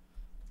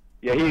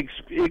yeah,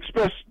 he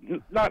expressed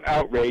not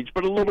outrage,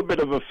 but a little bit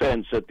of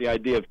offense at the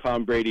idea of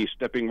Tom Brady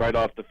stepping right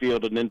off the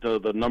field and into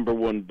the number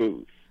one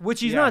booth,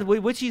 which he's not.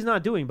 Which he's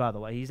not doing, by the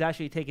way. He's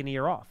actually taking a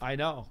year off. I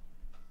know.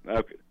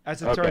 Okay.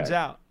 As it turns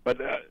out. But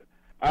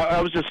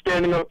I was just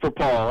standing up for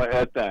Paul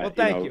at that. Well,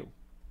 thank you.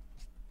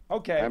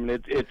 Okay. I mean,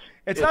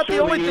 it's not the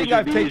only thing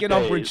I've taken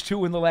umbrage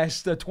to in the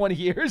last 20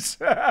 years.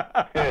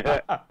 I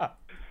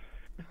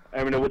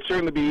mean, it would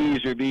certainly be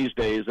easier these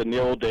days than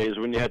the old days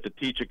when you had to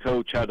teach a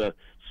coach how to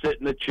sit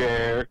in a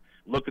chair,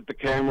 look at the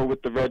camera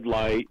with the red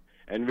light,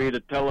 and read a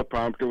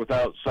teleprompter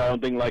without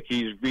sounding like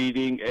he's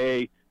reading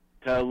a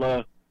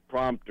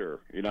teleprompter,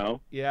 you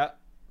know? Yeah.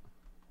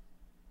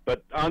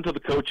 But on to the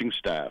coaching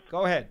staff.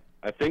 Go ahead.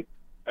 I think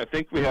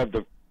we have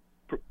the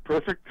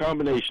perfect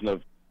combination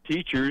of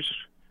teachers,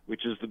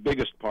 which is the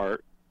biggest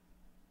part,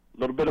 a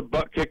little bit of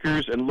butt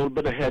kickers, and a little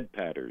bit of head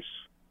patters.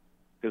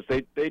 Because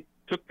they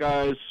took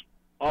guys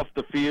off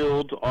the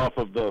field, off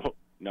of the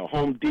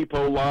Home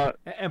Depot lot.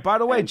 And by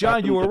the way,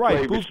 John, you were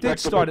right. Booth did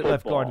start at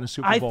left guard in the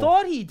Super Bowl. I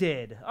thought he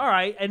did. All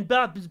right, and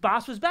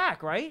Boss was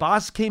back, right?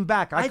 Boss came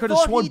back. I could have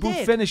sworn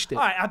Booth finished it.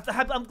 All right,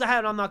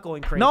 I'm not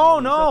going crazy. No,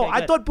 Okay,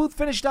 I thought Booth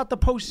finished out the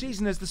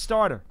postseason as the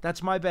starter.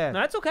 That's my bad.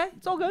 No, that's okay.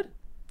 It's all good.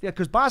 Yeah,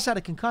 because Boss had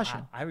a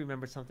concussion. I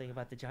remember something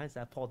about the Giants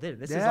that Paul did.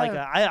 This is like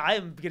I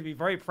am going to be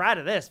very proud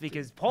of this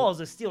because Paul is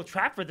a steel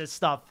trap for this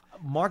stuff.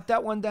 Mark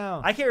that one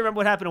down. I can't remember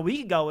what happened a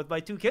week ago with my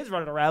two kids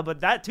running around, but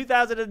that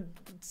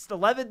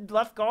 2011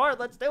 left guard,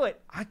 let's do it.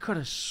 I could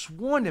have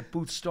sworn that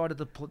Booth started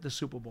the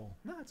Super Bowl.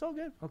 No, it's all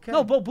good. Okay.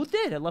 No, Booth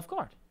did at left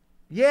guard.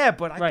 Yeah,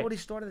 but I thought he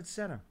started at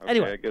center. Okay,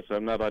 Anyway. I guess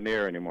I'm not on the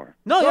air anymore.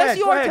 No, yes,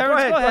 you are,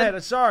 Terrence. Go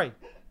ahead. Sorry.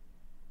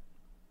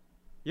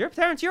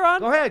 Terrence, you're on.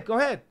 Go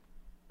ahead.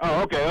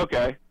 Oh,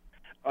 okay.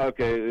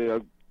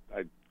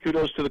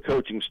 Kudos to the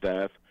coaching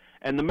staff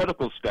and the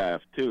medical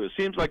staff, too. It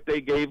seems like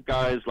they gave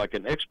guys like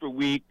an extra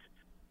week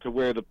to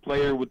where the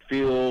player would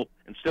feel,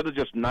 instead of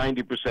just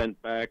 90%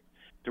 back,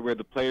 to where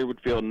the player would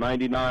feel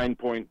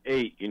 99.8,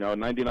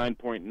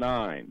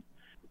 99.9.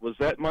 Was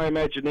that my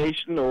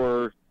imagination,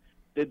 or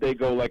did they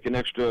go like an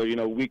extra,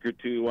 week or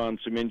two on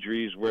some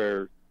injuries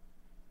where,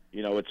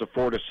 it's a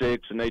 4 to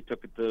 6 and they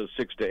took it to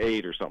 6 to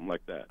 8 or something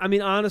like that? I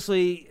mean,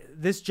 honestly,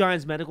 this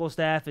Giants medical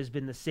staff has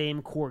been the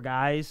same core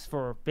guys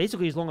for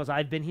basically as long as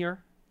I've been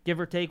here, give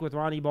or take, with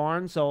Ronnie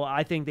Barnes. So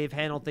I think they've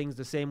handled things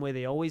the same way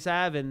they always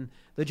have. And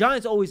the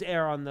Giants always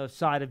err on the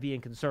side of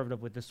being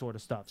conservative with this sort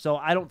of stuff. So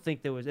I don't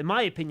think there was, in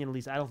my opinion at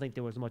least, I don't think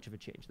there was much of a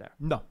change there.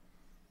 No.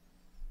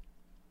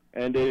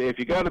 And if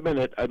you got a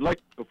minute, I'd like,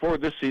 before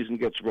this season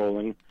gets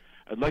rolling,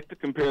 I'd like to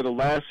compare the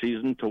last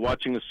season to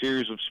watching a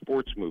series of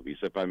sports movies,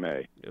 if I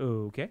may.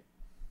 Okay.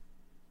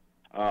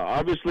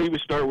 Obviously, we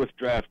start with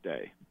draft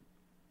day.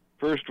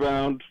 First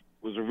round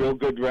was a real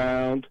good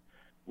round.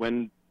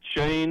 when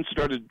Shane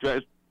started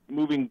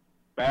moving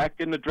back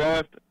in the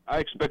draft, I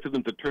expected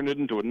them to turn it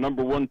into a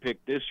number 1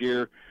 pick this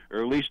year,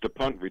 or at least a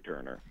punt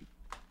returner.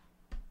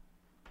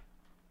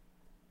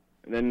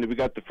 And then we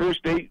got the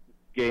first 8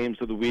 games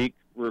of the week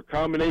were a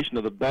combination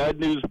of the Bad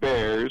News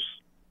Bears,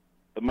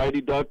 the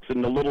Mighty Ducks,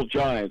 and the Little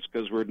Giants,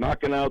 because we're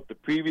knocking out the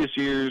previous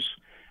year's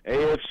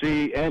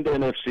AFC and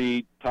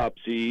NFC top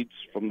seeds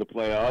from the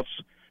playoffs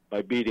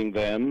by beating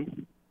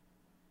them.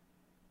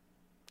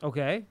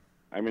 Okay.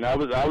 I mean, I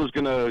was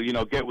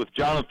gonna get with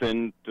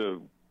Jonathan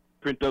to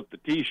print up the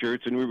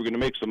T-shirts, and we were gonna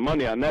make some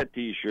money on that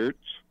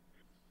T-shirts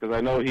because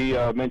I know he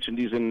mentioned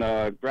he's in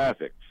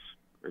graphics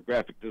or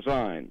graphic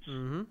designs.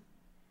 Mm-hmm.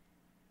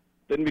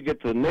 Then we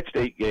get to the next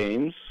 8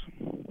 games,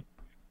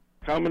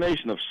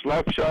 combination of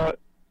slapshot,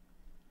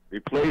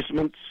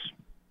 replacements,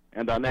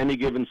 and on any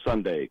given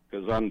Sunday.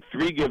 Because on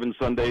 3 given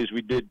Sundays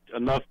we did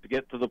enough to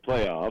get to the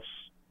playoffs,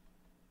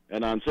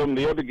 and on some of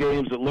the other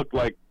games it looked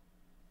like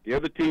the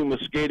other team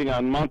was skating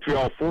on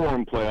Montreal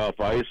Forum playoff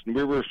ice, and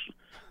we were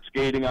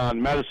skating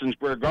on Madison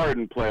Square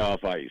Garden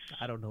playoff ice.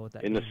 I don't know what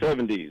that in means. the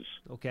 70s.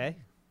 Okay.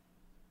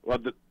 Well,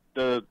 the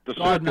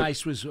Garden circus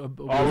ice was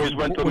always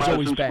went to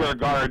Madison Square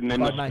Garden in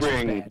Garden the ice was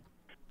spring. bad.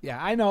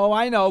 Yeah, I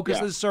know, because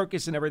Yeah. the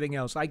circus and everything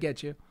else. I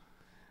get you.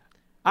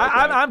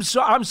 I'm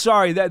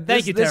sorry that.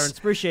 Thank you, Terrence.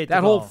 Appreciate the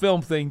that whole call.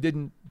 film thing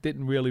didn't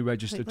really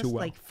register too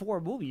well. Like 4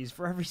 movies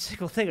for every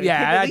single thing.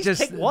 Yeah, at least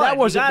pick one.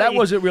 that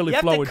wasn't really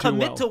flowing You have to too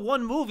well. commit to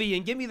one movie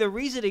and give me the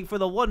reasoning for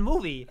the one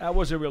movie. That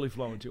wasn't really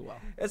flowing too well.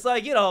 It's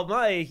like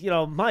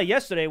my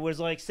yesterday was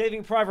like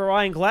Saving Private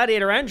Ryan,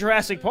 Gladiator, and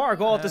Jurassic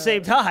Park all at the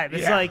same time.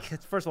 It's like,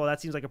 first of all,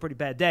 that seems like a pretty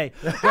bad day.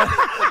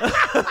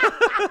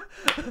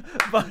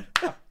 But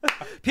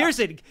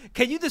Pearson,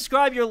 can you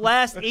describe your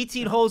last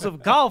 18 holes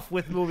of golf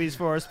with movies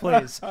for us,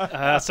 please?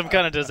 Some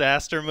kind of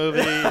disaster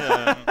movie.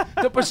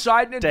 The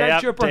Poseidon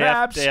Adventure,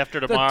 perhaps. Day after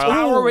tomorrow. The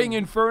Towering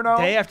Inferno.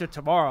 Day After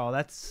Tomorrow.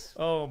 That's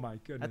oh my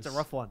goodness. That's a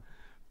rough one.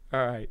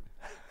 All right.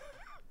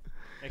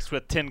 Next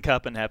with Tin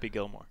Cup and Happy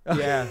Gilmore.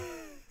 Yeah.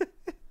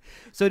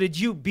 So did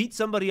you beat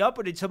somebody up,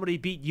 or did somebody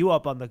beat you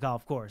up on the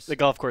golf course? The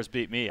golf course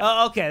beat me up.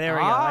 Oh, okay, there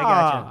we go. I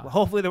got you.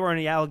 Hopefully there weren't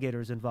any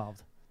alligators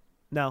involved.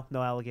 No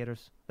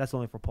alligators. That's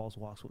only for Paul's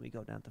walks when we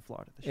go down to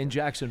Florida. In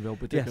Jacksonville,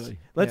 particularly.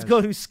 Yes. Let's go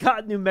to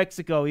Scott, New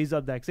Mexico. He's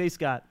up next. Hey,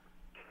 Scott.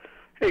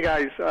 Hey,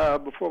 guys.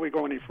 Before we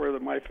go any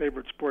further, my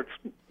favorite sports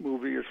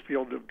movie is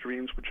Field of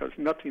Dreams, which has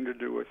nothing to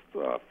do with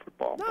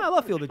football. No, I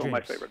love Field of Dreams.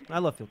 My favorite. I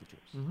love Field of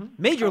Dreams.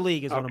 Major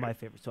League is one of my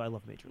favorites, so I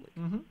love Major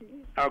League.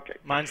 Okay.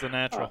 Mine's The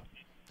Natural.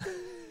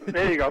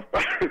 There you go.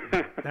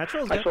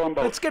 Natural. I saw them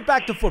both. Let's get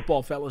back to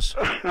football, fellas.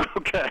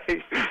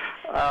 Okay.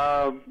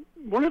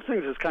 One of the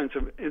things that's kind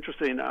of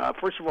interesting,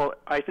 first of all,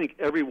 I think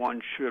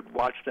everyone should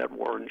watch that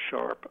Warren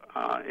Sharp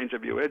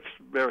interview. It's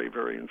very,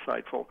 very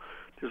insightful.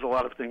 There's a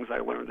lot of things I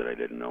learned that I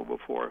didn't know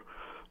before.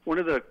 One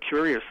of the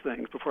curious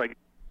things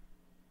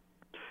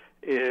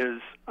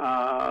is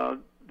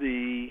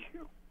the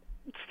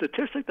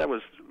statistic that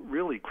was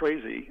really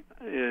crazy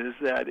is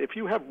that if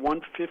you have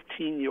one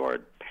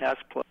 15-yard pass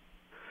play,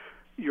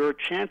 your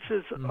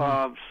chances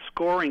of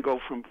scoring go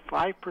from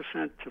 5%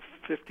 to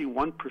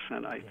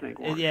 51%. I think.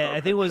 Yeah, I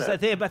think it was. I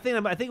think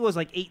it was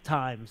like 8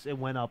 times it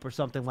went up or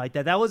something like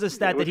that. That was a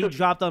stat that he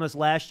dropped on us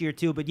last year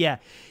too. But yeah,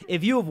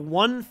 if you have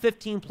one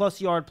 15-plus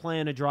yard play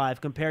in a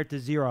drive compared to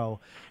 0,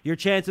 your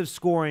chance of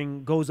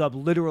scoring goes up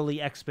literally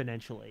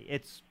exponentially.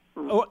 It's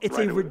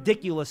a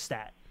ridiculous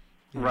stat.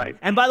 Right.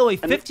 And by the way,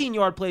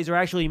 15-yard plays are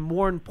actually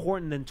more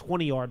important than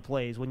 20-yard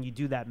plays when you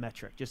do that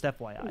metric. Just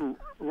FYI.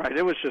 Right.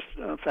 It was just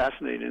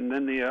fascinating. And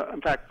then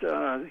in fact,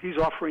 he's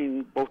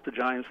offering both the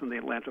Giants and the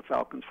Atlanta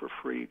Falcons for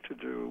free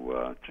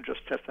to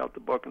just test out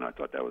the book, and I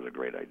thought that was a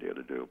great idea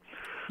to do.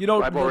 You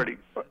know, so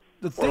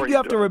the thing you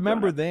have to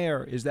remember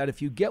there is that if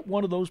you get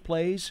one of those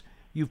plays,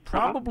 you've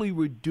probably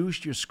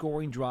reduced your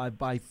scoring drive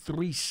by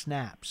 3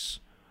 snaps.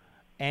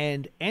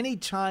 And any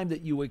time that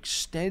you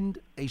extend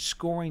a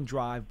scoring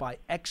drive by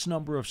X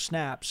number of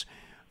snaps,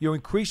 you're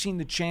increasing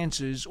the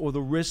chances or the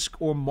risk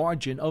or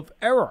margin of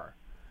error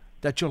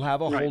that you'll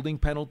have a holding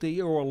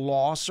penalty or a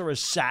loss or a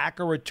sack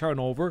or a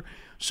turnover.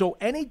 So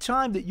any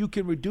time that you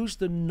can reduce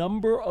the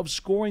number of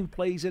scoring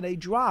plays in a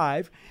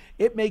drive,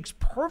 it makes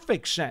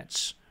perfect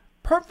sense.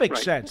 Perfect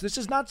sense. This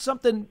is not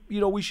something,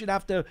 we should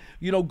have to,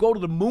 go to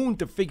the moon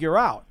to figure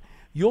out.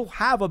 You'll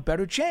have a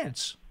better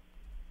chance.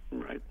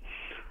 Right.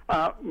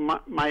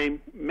 My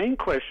main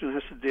question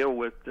has to deal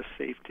with the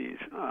safeties.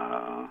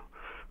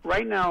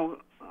 Right now,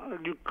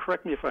 you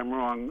correct me if I'm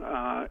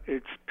wrong,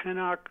 it's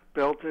Pinnock,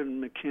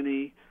 Belton,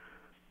 McKinney,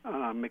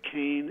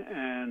 McCain,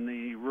 and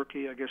the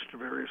rookie, I guess,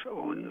 Javarius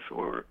Owens.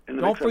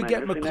 Don't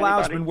forget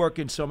McLeod's been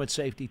working some at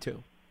safety,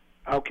 too.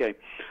 Okay.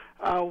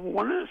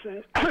 One of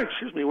the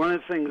things, one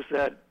of the things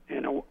that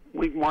in a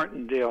Wink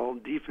Martindale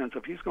defense,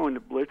 if he's going to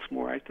blitz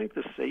more, I think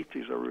the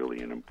safeties are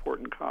really an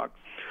important cog.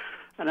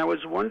 And I was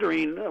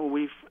wondering,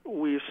 we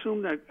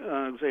assume that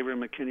Xavier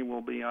McKinney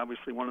will be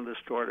obviously one of the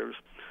starters.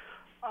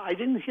 I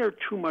didn't hear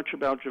too much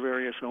about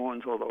Javarius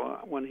Owens, although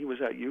when he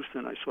was at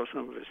Houston, I saw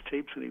some of his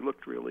tapes and he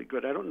looked really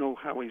good. I don't know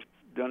how he's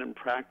done in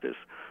practice,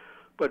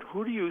 But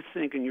who do you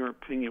think, in your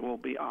opinion, will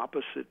be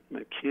opposite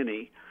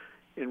McKinney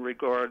in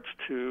regards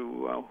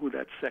to who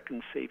that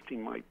second safety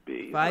might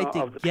be? If I had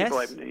to of the guess, people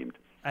I've named.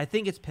 I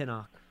think it's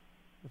Pinnock.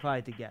 If I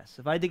had to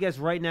guess.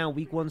 Right now,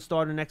 week 1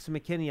 starter next to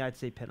McKinney, I'd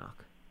say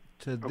Pinnock.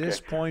 To this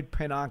point,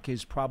 Pinnock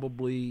has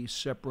probably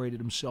separated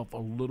himself a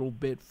little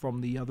bit from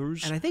the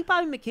others. And I think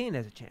Bobby McCain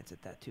has a chance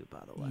at that too,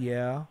 by the way.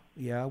 Yeah.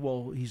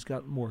 Well, he's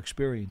got more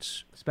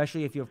experience.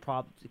 Especially if you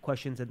have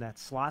questions in that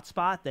slot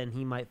spot, then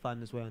he might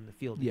find his way on the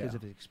field because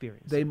of his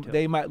experience.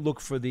 They might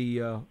look for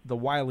the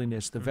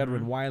wiliness, the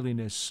veteran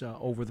wiliness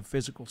over the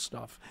physical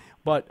stuff.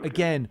 But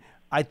again,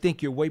 I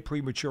think you're way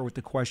premature with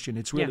the question.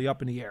 It's really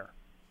up in the air.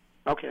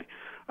 Okay.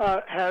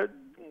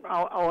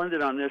 I'll end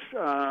it on this.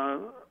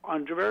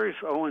 On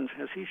Javarius Owens,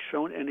 has he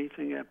shown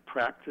anything at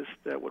practice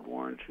that would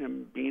warrant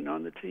him being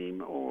on the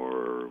team,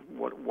 or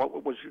what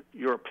was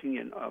your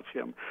opinion of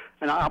him?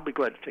 And I'll be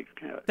glad to take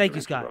Thank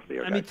you, Scott.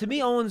 I mean, to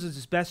me, Owens is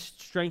his best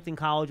strength in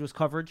college was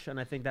coverage, and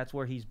I think that's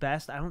where he's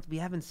best. We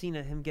haven't seen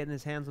him getting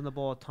his hands on the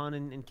ball a ton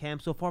in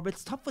camp so far, but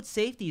it's tough with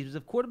safeties. Because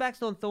if quarterbacks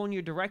don't throw in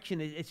your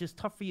direction, it's just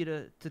tough for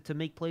you to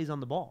make plays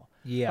on the ball.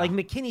 Yeah. Like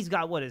McKinney's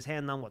got his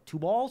hand on 2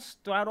 balls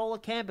throughout all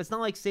of camp. It's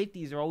not like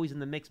safeties are always in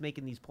the mix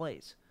making these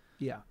plays.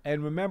 Yeah,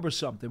 and remember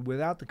something,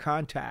 without the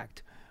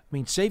contact, I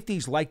mean,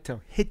 safeties like to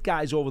hit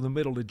guys over the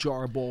middle to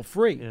jar a ball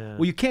free. Yeah.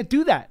 Well, you can't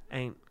do that.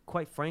 And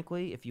quite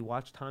frankly, if you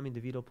watch Tommy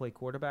DeVito play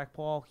quarterback,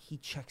 Paul, he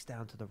checks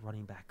down to the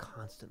running back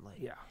constantly.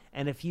 Yeah.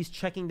 And if he's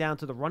checking down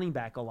to the running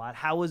back a lot,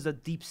 how is a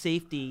deep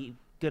safety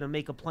going to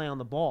make a play on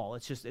the ball?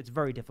 It's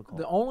very difficult.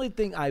 The only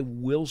thing I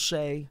will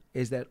say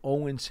is that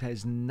Owens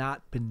has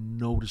not been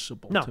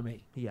noticeable to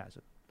me. He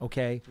hasn't.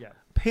 Okay? Yeah.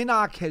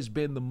 Pinnock has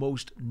been the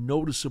most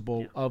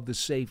noticeable of the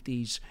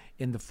safeties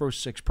in the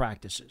first 6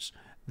 practices.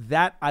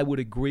 That I would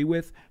agree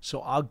with, so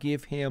I'll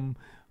give him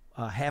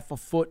half a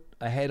foot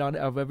ahead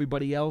of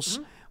everybody else.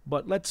 Mm-hmm.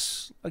 But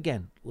let's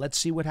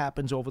see what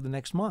happens over the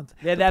next month.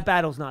 Yeah, that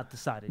battle's not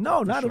decided.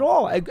 No, not at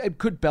all.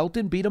 Could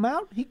Belton beat him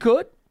out? He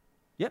could.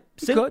 Yep.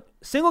 Good.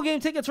 Single game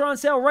tickets are on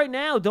sale right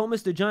now. Don't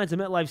miss the Giants at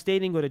MetLife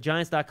Stadium. Go to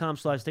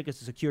Giants.com/tickets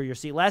to secure your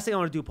seat. Last thing I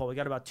want to do, Paul, we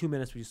got about 2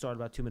 minutes. We started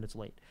about 2 minutes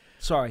late.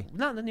 Sorry.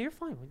 No, you're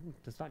fine.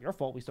 It's not your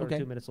fault. We started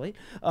 2 minutes late.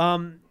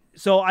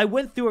 So I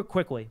went through it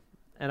quickly,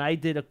 and I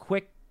did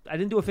I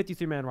didn't do a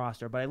 53-man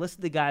roster, but I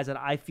listed the guys that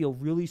I feel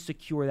really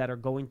secure that are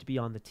going to be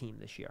on the team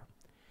this year.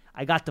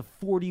 I got to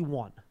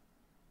 41.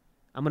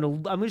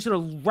 I'm just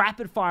gonna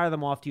rapid fire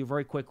them off to you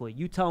very quickly.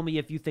 You tell me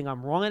if you think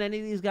I'm wrong on any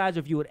of these guys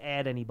or if you would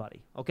add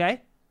anybody.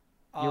 Okay?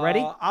 You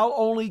ready? I'll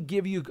only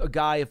give you a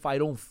guy if I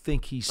don't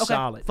think he's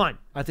solid. Fine.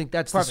 I think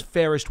that's Perfect. the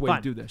fairest way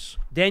Fine. to do this.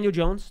 Daniel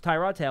Jones,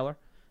 Tyrod Taylor,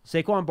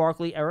 Saquon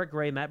Barkley, Eric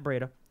Gray, Matt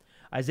Breida,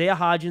 Isaiah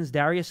Hodgins,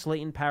 Darius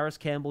Slayton, Paris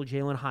Campbell,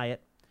 Jalen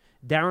Hyatt,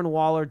 Darren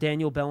Waller,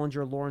 Daniel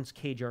Bellinger, Lawrence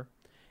Cager,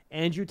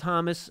 Andrew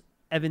Thomas,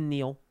 Evan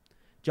Neal,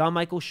 John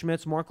Michael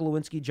Schmitz, Mark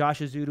Lewinsky, Josh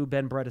Azudu,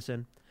 Ben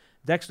Bredesen,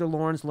 Dexter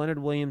Lawrence, Leonard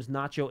Williams,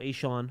 Nacho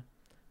Ashawn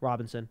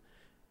Robinson,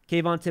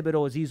 Kayvon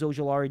Thibodeau, Aziz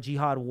Ojulari,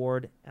 Jihad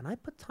Ward, and I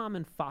put Tom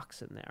and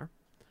Fox in there.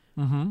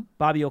 Mm-hmm.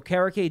 Bobby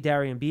Okereke,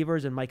 Darian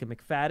Beavers, and Micah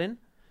McFadden.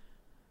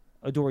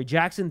 Adoree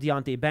Jackson,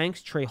 Deontay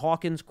Banks, Trey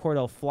Hawkins,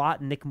 Cordell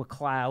Flott, Nick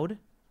McLeod,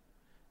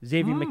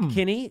 Xavier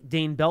McKinney,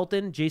 Dane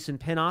Belton, Jason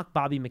Pinnock,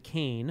 Bobby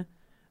McCain,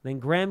 then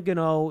Graham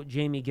Gano,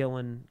 Jamie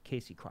Gillen,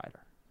 Casey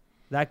Kreider.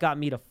 That got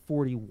me to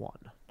 41.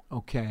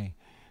 Okay.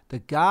 The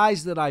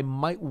guys that I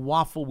might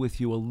waffle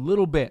with you a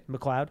little bit.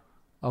 McLeod.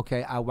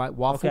 Okay, I might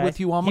waffle with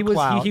you on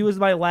McLeod. He was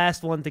my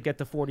last one to get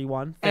to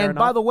 41. Fair and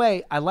enough. by the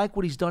way, I like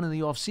what he's done in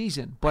the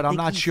offseason, but I'm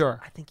not sure.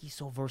 I think he's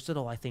so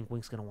versatile. I think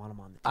Wink's going to want him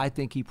on the team. I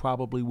think he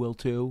probably will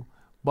too.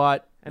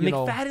 But and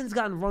McFadden's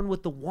gotten run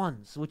with the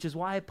ones, which is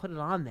why I put it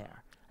on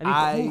there.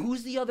 I mean,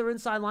 who's the other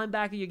inside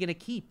linebacker you're going to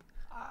keep?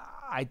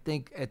 I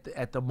think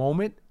at the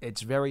moment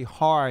it's very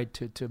hard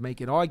to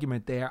make an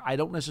argument there. I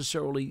don't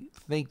necessarily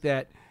think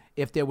that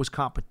if there was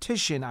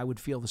competition, I would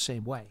feel the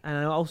same way. And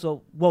I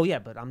also,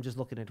 but I'm just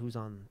looking at who's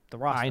on the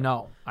roster. I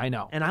know.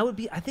 And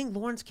I think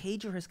Lawrence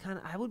Cager has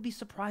I would be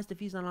surprised if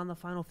he's not on the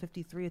final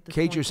 53 at this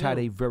point. Cager's had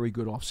a very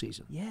good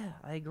offseason. Yeah,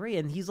 I agree.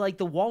 And he's like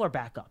the Waller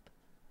backup.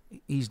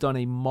 He's done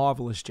a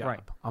marvelous job. Right.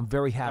 I'm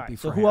very happy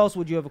for him. So who else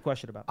would you have a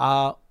question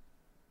about?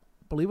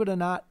 Believe it or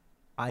not,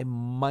 I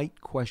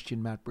might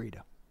question Matt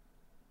Breida.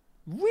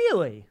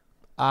 Really?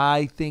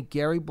 I think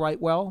Gary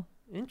Brightwell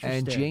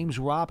and James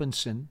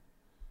Robinson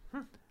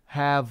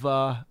have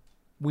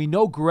we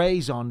know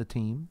Gray's on the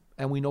team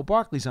and we know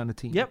Barkley's on the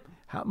team. Yep.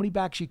 How many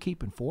backs you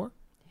keeping? 4?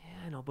 Yeah,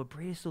 I know, but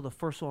Brady's still the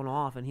first one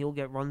off and he'll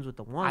get runs with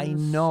the ones. I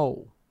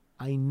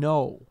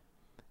know.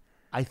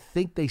 I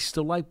think they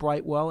still like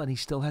Brightwell and he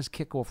still has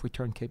kickoff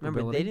return capability.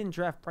 Remember, they didn't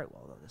draft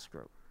Brightwell though, this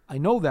group. I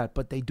know that,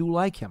 but they do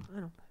like him. I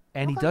know.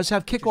 And he does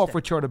have kickoff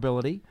return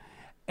ability.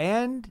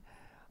 And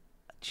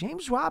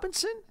James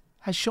Robinson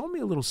has shown me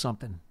a little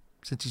something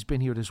since he's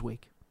been here this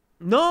week.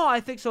 No,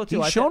 I think so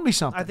too. He's shown me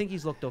something. I think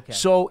he's looked okay.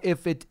 So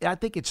I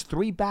think it's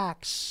 3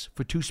 backs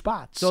for 2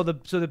 spots. So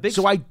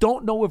I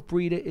don't know if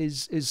Breida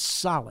is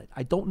solid.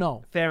 I don't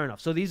know. Fair enough.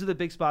 So these are the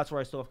big spots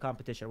where I still have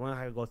competition. We're not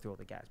going to go through all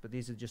the guys, but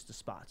these are just the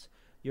spots.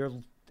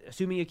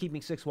 assuming you're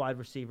keeping 6 wide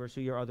receivers,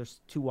 who your other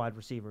 2 wide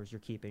receivers you're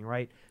keeping,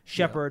 right?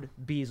 Shepard,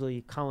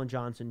 Beasley, Colin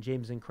Johnson,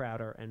 Jameson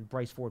Crowder, and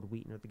Bryce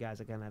Ford-Wheaton are the guys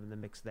that kind of have in the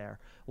mix there.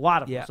 A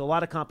lot of them. So a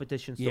lot of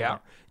competition still there.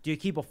 Do you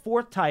keep a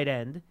 4th tight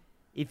end?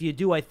 If you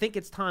do, I think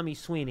it's Tommy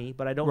Sweeney,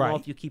 but I don't know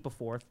if you keep a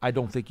 4th. I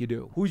don't think you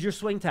do. Who's your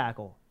swing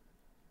tackle?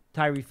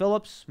 Tyree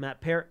Phillips,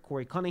 Matt Parrott,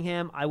 Corey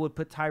Cunningham. I would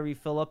put Tyree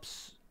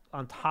Phillips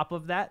on top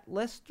of that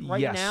list now.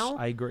 Yes,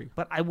 I agree.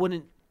 But I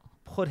wouldn't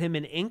put him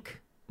in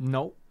ink.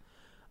 No.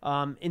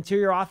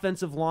 Interior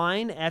offensive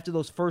line, after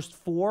those first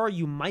 4,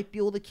 you might be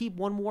able to keep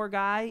one more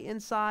guy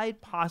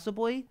inside,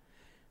 possibly.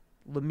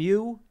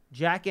 Lemieux,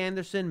 Jack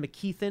Anderson,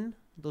 McKeithen.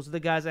 Those are the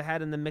guys I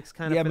had in the mix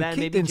kind of for that.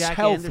 Maybe McKeithen's Jack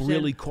health Anderson.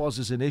 really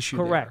causes an issue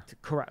Correct.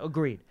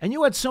 Agreed. And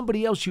you had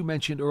somebody else you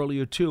mentioned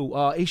earlier, too,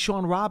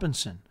 Ashawn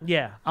Robinson.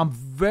 Yeah. I'm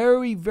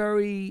very,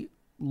 very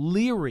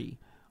leery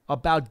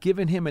about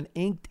giving him an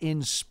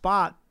inked-in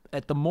spot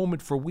at the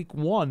moment for week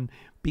 1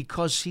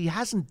 because he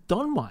hasn't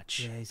done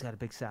much. Yeah, he's got a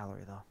big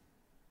salary, though.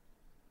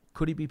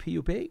 Could he be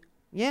PUP?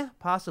 Yeah,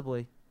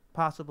 possibly.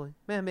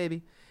 Yeah,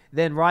 maybe.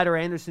 Then Ryder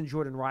Anderson,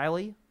 Jordan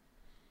Riley.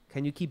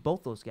 Can you keep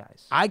both those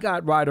guys? I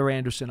got Ryder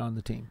Anderson on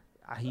the team.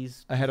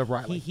 He's ahead of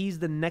Riley. He's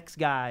the next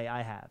guy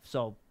I have,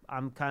 so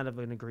I'm kind of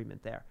in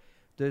agreement there.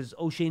 There's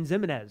O'Shane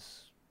Zimenez.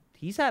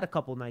 He's had a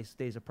couple nice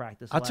days of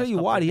practice. I'll tell you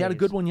what, he had a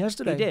good one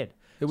yesterday. He did.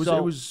 It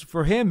was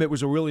for him. It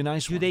was a really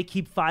nice one. Do they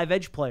keep 5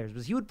 edge players?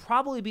 Because he would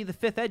probably be the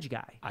 5th edge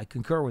guy. I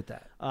concur with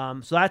that.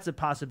 So that's a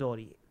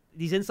possibility.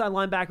 These inside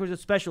linebackers are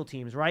special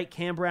teams, right?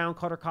 Cam Brown,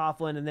 Cutter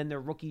Coughlin, and then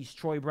their rookies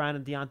Troy Brown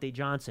and Deontay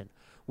Johnson.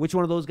 Which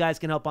one of those guys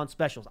can help on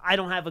specials? I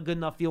don't have a good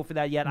enough feel for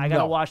that yet. I got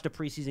to watch the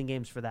preseason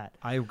games for that.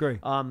 I agree.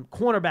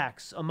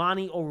 Cornerbacks,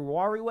 Amani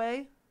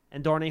Oruwariwe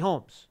and Darnay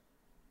Holmes.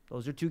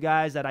 Those are 2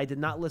 guys that I did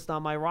not list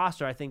on my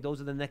roster. I think those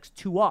are the next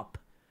 2 up.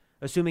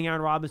 Assuming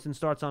Aaron Robinson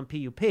starts on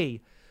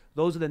PUP,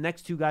 those are the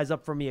next 2 guys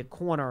up for me at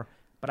corner.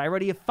 But I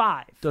already have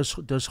 5.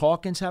 Does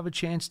Hawkins have a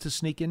chance to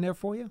sneak in there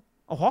for you?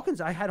 Oh,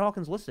 Hawkins! I had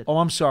Hawkins listed. Oh,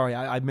 I'm sorry.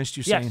 I missed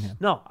you saying him.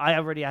 No, I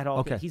already had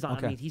Hawkins. Okay. He's on.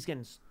 Okay. I mean, he's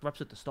getting reps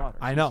with the starters.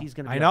 I know. He's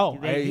gonna I be know.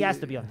 He has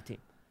to be on the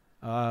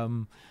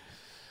team.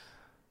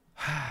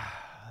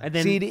 And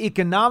then, see, the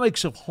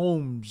economics of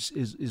Holmes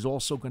is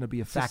also going to be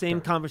a factor. The same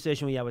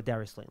conversation we had with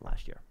Darius Slayton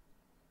last year.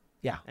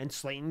 Yeah. And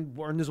Slayton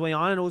earned his way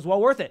on, and it was well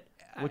worth it,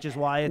 which is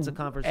why it's a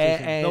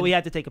conversation. Though he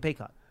had to take a pay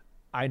cut.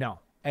 I know.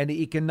 And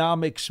the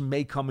economics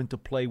may come into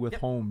play with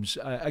Holmes.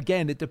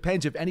 Again, it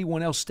depends if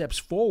anyone else steps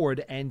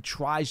forward and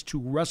tries to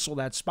wrestle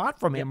that spot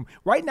from him.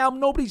 Right now,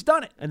 nobody's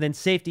done it. And then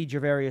safety,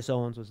 Javarius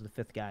Owens was the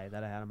 5th guy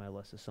that I had on my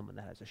list as someone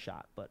that has a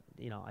shot. But,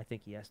 I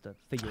think he has to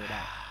figure it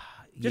out.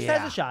 Just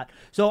has a shot.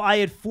 So I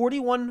had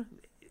 41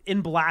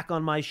 in black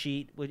on my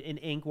sheet in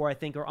ink where I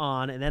think are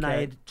on. And then I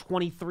had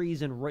 23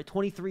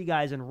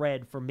 guys in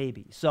red for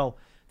maybe. So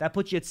that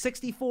puts you at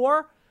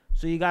 64.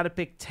 So you got to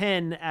pick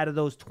 10 out of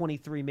those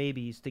 23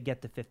 maybes to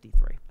get to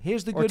 53.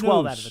 Here's the or good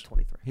 12 news. Out of the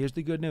 23. Here's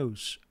the good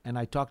news. And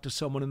I talked to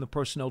someone in the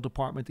personnel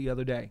department the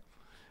other day.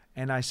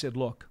 And I said,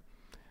 look,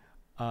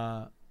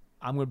 I'm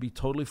going to be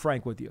totally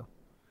frank with you.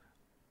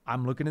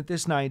 I'm looking at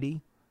this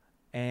 90,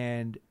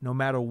 and no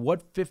matter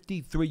what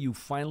 53 you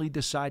finally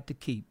decide to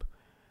keep,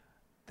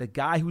 the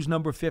guy who's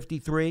number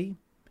 53,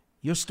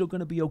 you're still going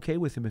to be okay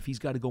with him if he's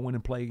got to go in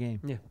and play a game.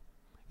 Yeah.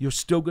 You're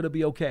still going to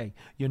be okay.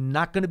 You're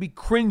not going to be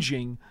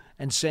cringing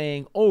and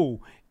saying, oh,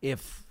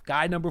 if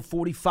guy number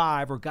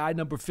 45 or guy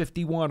number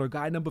 51 or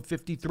guy number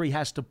 53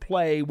 has to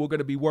play, we're going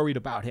to be worried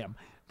about him.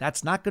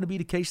 That's not going to be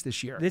the case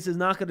this year. This is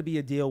not going to be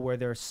a deal where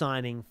they're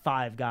signing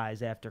 5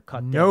 guys after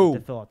cut No.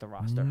 down to fill out the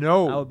roster.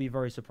 No. I would be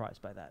very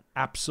surprised by that.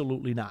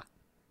 Absolutely not.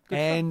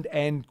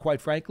 And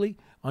quite frankly,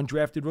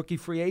 undrafted rookie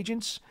free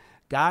agents,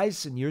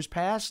 guys, in years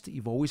past,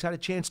 you've always had a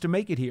chance to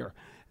make it here.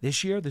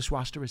 This year, this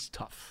roster is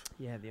tough.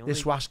 Yeah,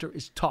 this roster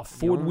is tough.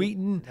 Ford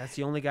Wheaton. That's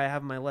the only guy I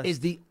have on my list. Is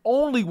the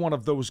only one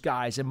of those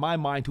guys in my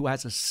mind who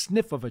has a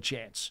sniff of a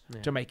chance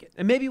to make it.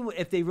 And maybe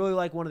if they really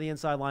like one of the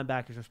inside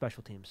linebackers or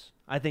special teams,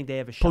 I think they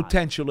have a shot.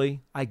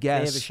 Potentially, I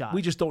guess. They have a shot.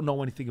 We just don't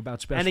know anything about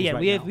specials. And again,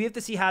 right we have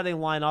to see how they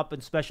line up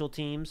in special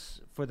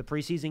teams for the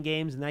preseason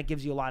games, and that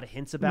gives you a lot of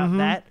hints about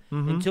that.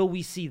 Until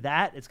we see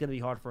that, it's going to be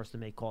hard for us to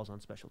make calls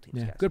on special teams.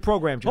 Yeah. Guys. Good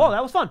program, John. Oh,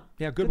 that was fun.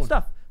 Yeah, good one.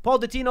 Stuff. Paul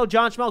Dottino,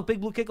 John Schmelk,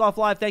 Big Blue Kickoff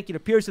Live. Thank you to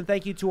Pearson.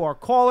 Thank you to our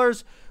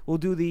callers. We'll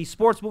do the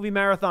sports movie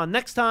marathon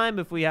next time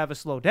if we have a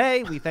slow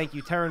day. We thank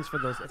you, Terrence, for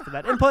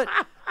that input.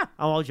 I'm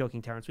all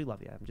joking, Terrence. We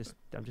love you. I'm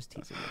just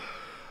teasing you.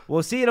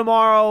 We'll see you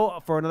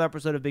tomorrow for another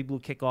episode of Big Blue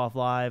Kickoff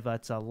Live.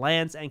 It's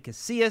Lance and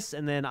Casillas,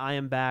 and then I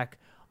am back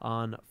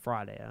on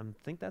Friday. I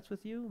think that's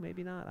with you.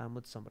 Maybe not. I'm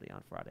with somebody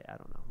on Friday. I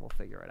don't know. We'll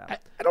figure it out.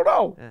 I don't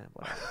know.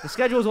 The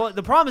schedule is.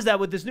 The problem is that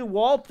with this new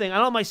wall thing, I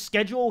don't have my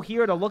schedule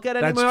here to look at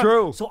anymore. That's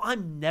true. So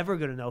I'm never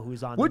going to know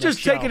who's on. We're the next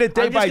just taking show. it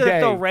day by day. I'm just going to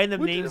throw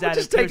random names at it. We're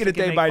just taking it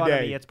day by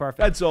day. It's perfect.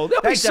 That's all.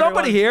 There'll be Thanks,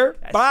 somebody everyone.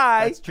 here.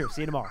 Bye. That's true.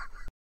 See you tomorrow.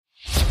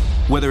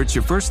 Whether it's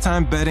your first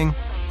time betting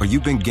or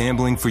you've been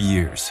gambling for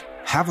years,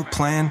 have a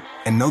plan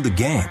and know the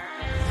game.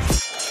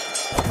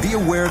 Be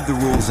aware of the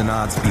rules and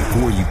odds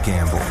before you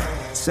gamble.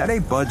 Set a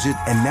budget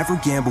and never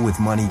gamble with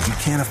money you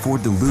can't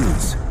afford to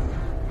lose.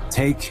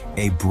 Take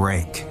a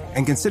break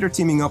and consider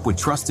teaming up with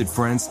trusted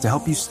friends to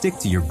help you stick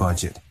to your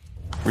budget.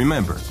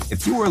 Remember,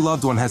 if you or a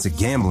loved one has a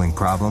gambling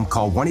problem,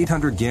 call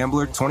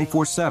 1-800-GAMBLER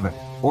 24/7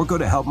 or go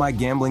to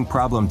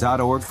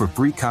helpmygamblingproblem.org for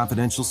free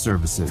confidential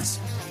services.